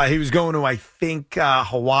 he was going to, I think,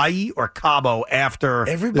 Hawaii or Cabo after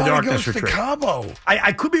the Darkness Retreat. Everybody goes to Cabo.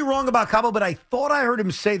 I could be wrong about Cabo, but I thought I heard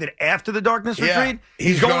him say that after the Darkness Retreat,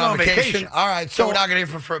 he's going on vacation. All right, so we're not going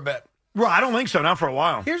to hear for a bit. Well, I don't think so, not for a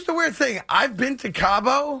while. Here's the weird thing. I've been to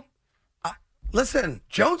Cabo. Listen,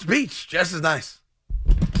 Jones Beach, just as nice.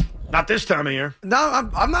 Not this time of year. No,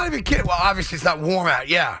 I'm not even kidding. Well, obviously it's not warm out,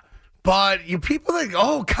 yeah. But you people think,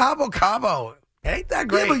 oh, Cabo. It ain't that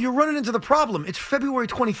great. Yeah, but you're running into the problem. It's February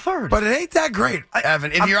 23rd. But it ain't that great,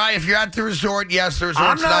 Evan. If you're at the resort, yes, the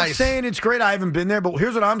resort's I'm not nice. saying it's great. I haven't been there, but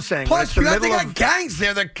here's what I'm saying. Plus, you got gangs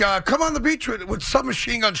there that come on the beach with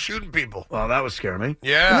submachine guns shooting people. Well, that would scare me.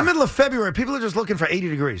 Yeah. In the middle of February, people are just looking for 80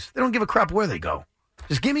 degrees. They don't give a crap where they go.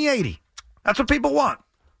 Just give me 80. That's what people want.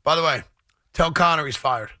 By the way, tell Connor he's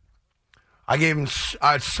fired. I gave him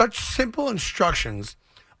such simple instructions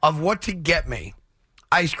of what to get me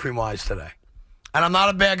ice cream-wise today. And I'm not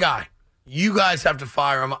a bad guy. You guys have to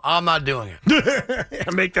fire him. I'm not doing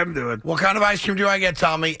it. Make them do it. What kind of ice cream do I get,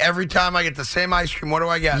 Tommy? Every time I get the same ice cream, what do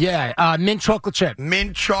I get? Yeah, mint chocolate chip.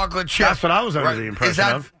 Mint chocolate chip. That's what I was under the impression Is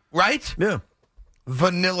that of. right? Yeah.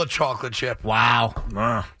 Vanilla chocolate chip.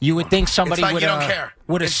 Wow. You would think somebody It's like with you don't care.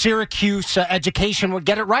 With a Syracuse education would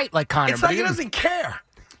get it right like Connor. It's like he doesn't care.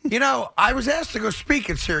 You know, I was asked to go speak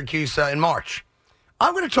at Syracuse in March.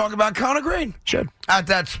 I'm going to talk about Connor Green. Should. At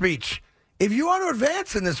that speech. If you want to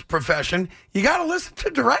advance in this profession, you got to listen to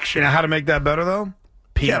direction. You know how to make that better, though?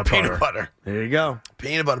 Peanut butter. There you go.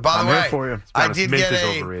 Peanut butter. By I'm the way, here for you. I did get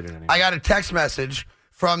I got a text message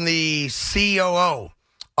from the COO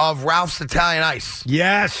of Ralph's Italian Ice.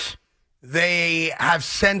 Yes. They have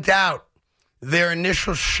sent out their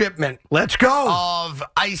initial shipment. Let's go. Of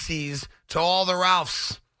ices to all the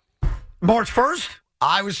Ralphs. March 1st?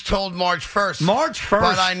 I was told March 1st. March 1st.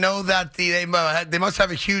 But I know that they must have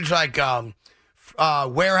a huge warehouse,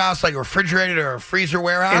 like a refrigerator or a freezer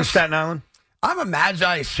warehouse. In Staten Island?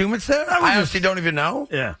 I assume it's there. I honestly don't even know.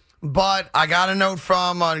 Yeah. But I got a note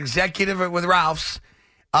from an executive with Ralph's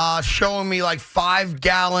showing me like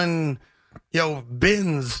 5-gallon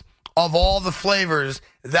bins of all the flavors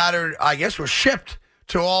that were shipped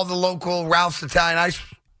to all the local Ralph's Italian Ice.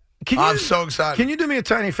 I'm so excited. Can you do me a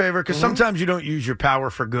tiny favor? Because sometimes you don't use your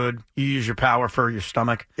power for good. You use your power for your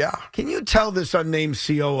stomach. Yeah. Can you tell this unnamed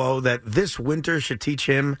COO that this winter should teach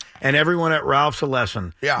him and everyone at Ralph's a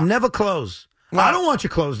lesson? Yeah. Never close. No. I don't want you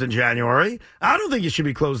closed in January. I don't think you should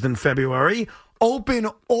be closed in February. Open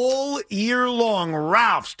all year long.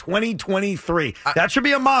 Ralph's 2023. That should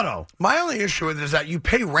be a motto. My only issue with it is that you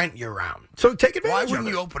pay rent year round. So take advantage Why of wouldn't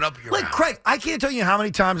it. you open up year Like, round? Craig, I can't tell you how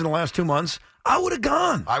many times in the last 2 months I would have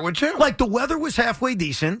gone. I would too. Like, the weather was halfway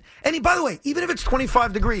decent. And by the way, even if it's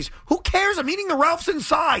 25 degrees, who cares? I'm eating the Ralph's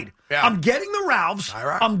inside. Yeah. I'm getting the Ralph's. All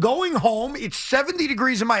right. I'm going home. It's 70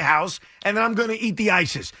 degrees in my house, and then I'm going to eat the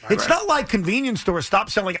ices. It's not like convenience stores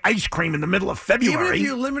stop selling ice cream in the middle of February. Even if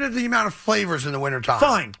you limited the amount of flavors in the wintertime.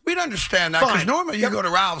 Fine. We'd understand that. Because normally you go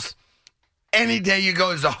to Ralph's, any day you go,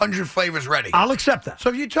 there's 100 flavors ready. I'll accept that. So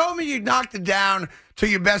if you told me you knocked it down to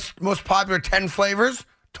your best, most popular 10 flavors,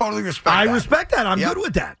 totally respect that. I respect that. I'm Yep. good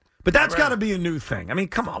with that. But that's All right. got to be a new thing. I mean,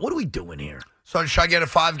 come on. What are we doing here? So should I get a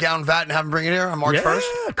 5-gallon vat and have them bring it here on March 1st?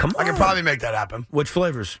 Yeah, come on. I could probably make that happen. Which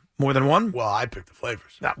flavors? More than one? Well, I picked the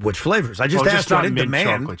flavors. Which flavors? I just asked what in mint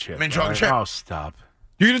demand. chocolate chip. Mint chocolate right? chip. Oh, stop.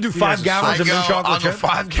 You're going to do 5 gallons of mint chocolate I'll chip? go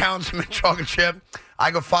 5 gallons of mint chocolate chip.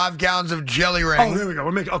 I go 5 gallons of jelly ring. Oh, there we go.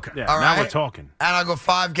 We're making, okay. Yeah, All now right. we're talking. And I'll go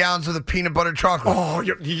 5 gallons of the peanut butter chocolate. Oh,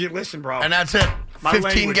 you listen, bro. And that's it. My 15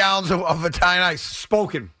 language. gallons of Italian ice.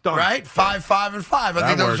 Spoken. Done. Right? 5, 5, and 5. I That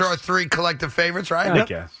think those works. are our 3 collective favorites, right? I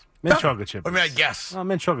guess. Mint chocolate chip. What do you mean, I guess? Well,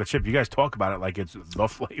 mint chocolate chip. You guys talk about it like it's the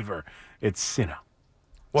flavor. It's,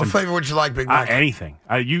 What flavor would you like, Big Mac? anything.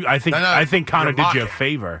 I think Connor you're did you a mocking.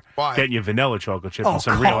 favor Why? getting you vanilla chocolate chip Oh, and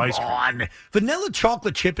some come real ice cream. on. Vanilla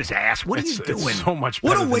chocolate chip is ass. What are you It's doing? so much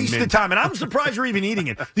What better a than waste of mint. time. And I'm surprised you're even eating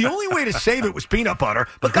it. The only way to save it was peanut butter.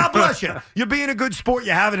 But God bless you. You're being a good sport.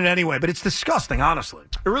 You're having it anyway. But it's disgusting, honestly.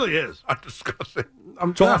 It really is. Not disgusting.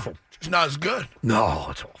 It's awful. It's not as good. No,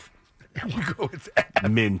 it's awful. You go with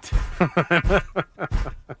that. Mint.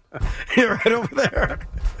 You're right over there.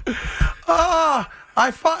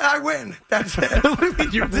 I win. That's it. What do you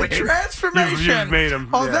mean you The win? transformation You've made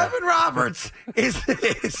him, of yeah. Evan Roberts is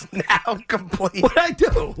now complete. What'd I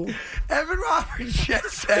do? Evan Roberts just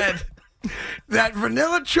said that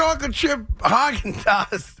vanilla chocolate chip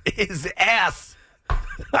Haagen-Dazs is ass.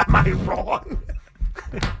 Am I wrong?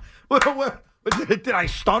 What, did I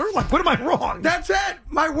stutter? Like, what am I wrong? That's it.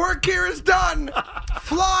 My work here is done.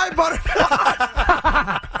 Fly,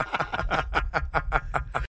 butterfly.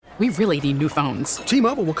 We really need new phones.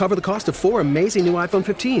 T-Mobile will cover the cost of 4 amazing new iPhone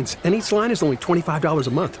 15s, and each line is only $25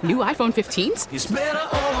 a month. New iPhone 15s? It's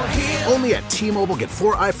better over here. Only at T-Mobile, get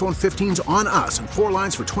 4 iPhone 15s on us and 4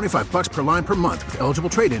 lines for $25 per line per month with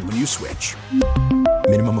eligible trade-in when you switch.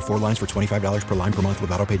 Minimum of 4 lines for $25 per line per month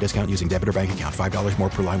with auto-pay discount using debit or bank account. $5 more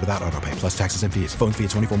per line without auto-pay, plus taxes and fees. Phone fee at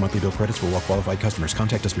 24 monthly bill credits for well-qualified customers.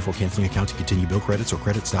 Contact us before canceling account to continue bill credits or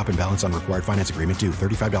credit stop and balance on required finance agreement due.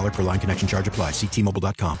 $35 per line connection charge applies. See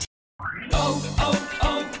T-Mobile.com.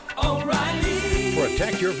 O'Reilly.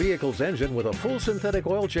 Protect your vehicle's engine with a full synthetic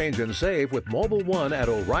oil change and save with Mobil 1 at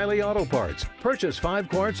O'Reilly Auto Parts. Purchase 5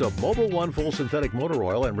 quarts of Mobil 1 full synthetic motor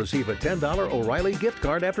oil and receive a $10 O'Reilly gift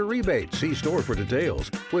card after rebate. See store for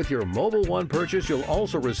details. With your Mobil 1 purchase, you'll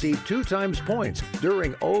also receive 2 times points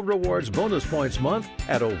during O Rewards Bonus Points Month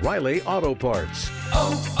at O'Reilly Auto Parts.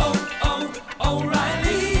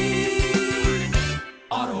 O'Reilly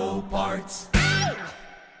Auto Parts.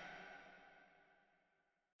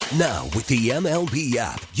 Now, with the MLB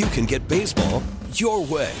app, you can get baseball your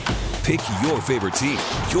way. Pick your favorite team,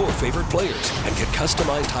 your favorite players, and get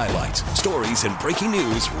customized highlights, stories, and breaking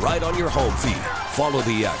news right on your home feed. Follow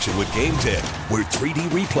the action with Game Day, where 3D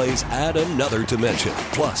replays add another dimension.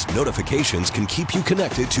 Plus, notifications can keep you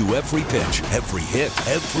connected to every pitch, every hit,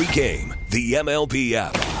 every game. The MLB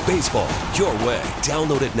app. Baseball your way.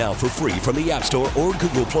 Download it now for free from the App Store or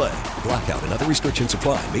Google Play. Blackout and other restrictions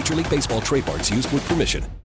apply. Major League Baseball trademarks used with permission.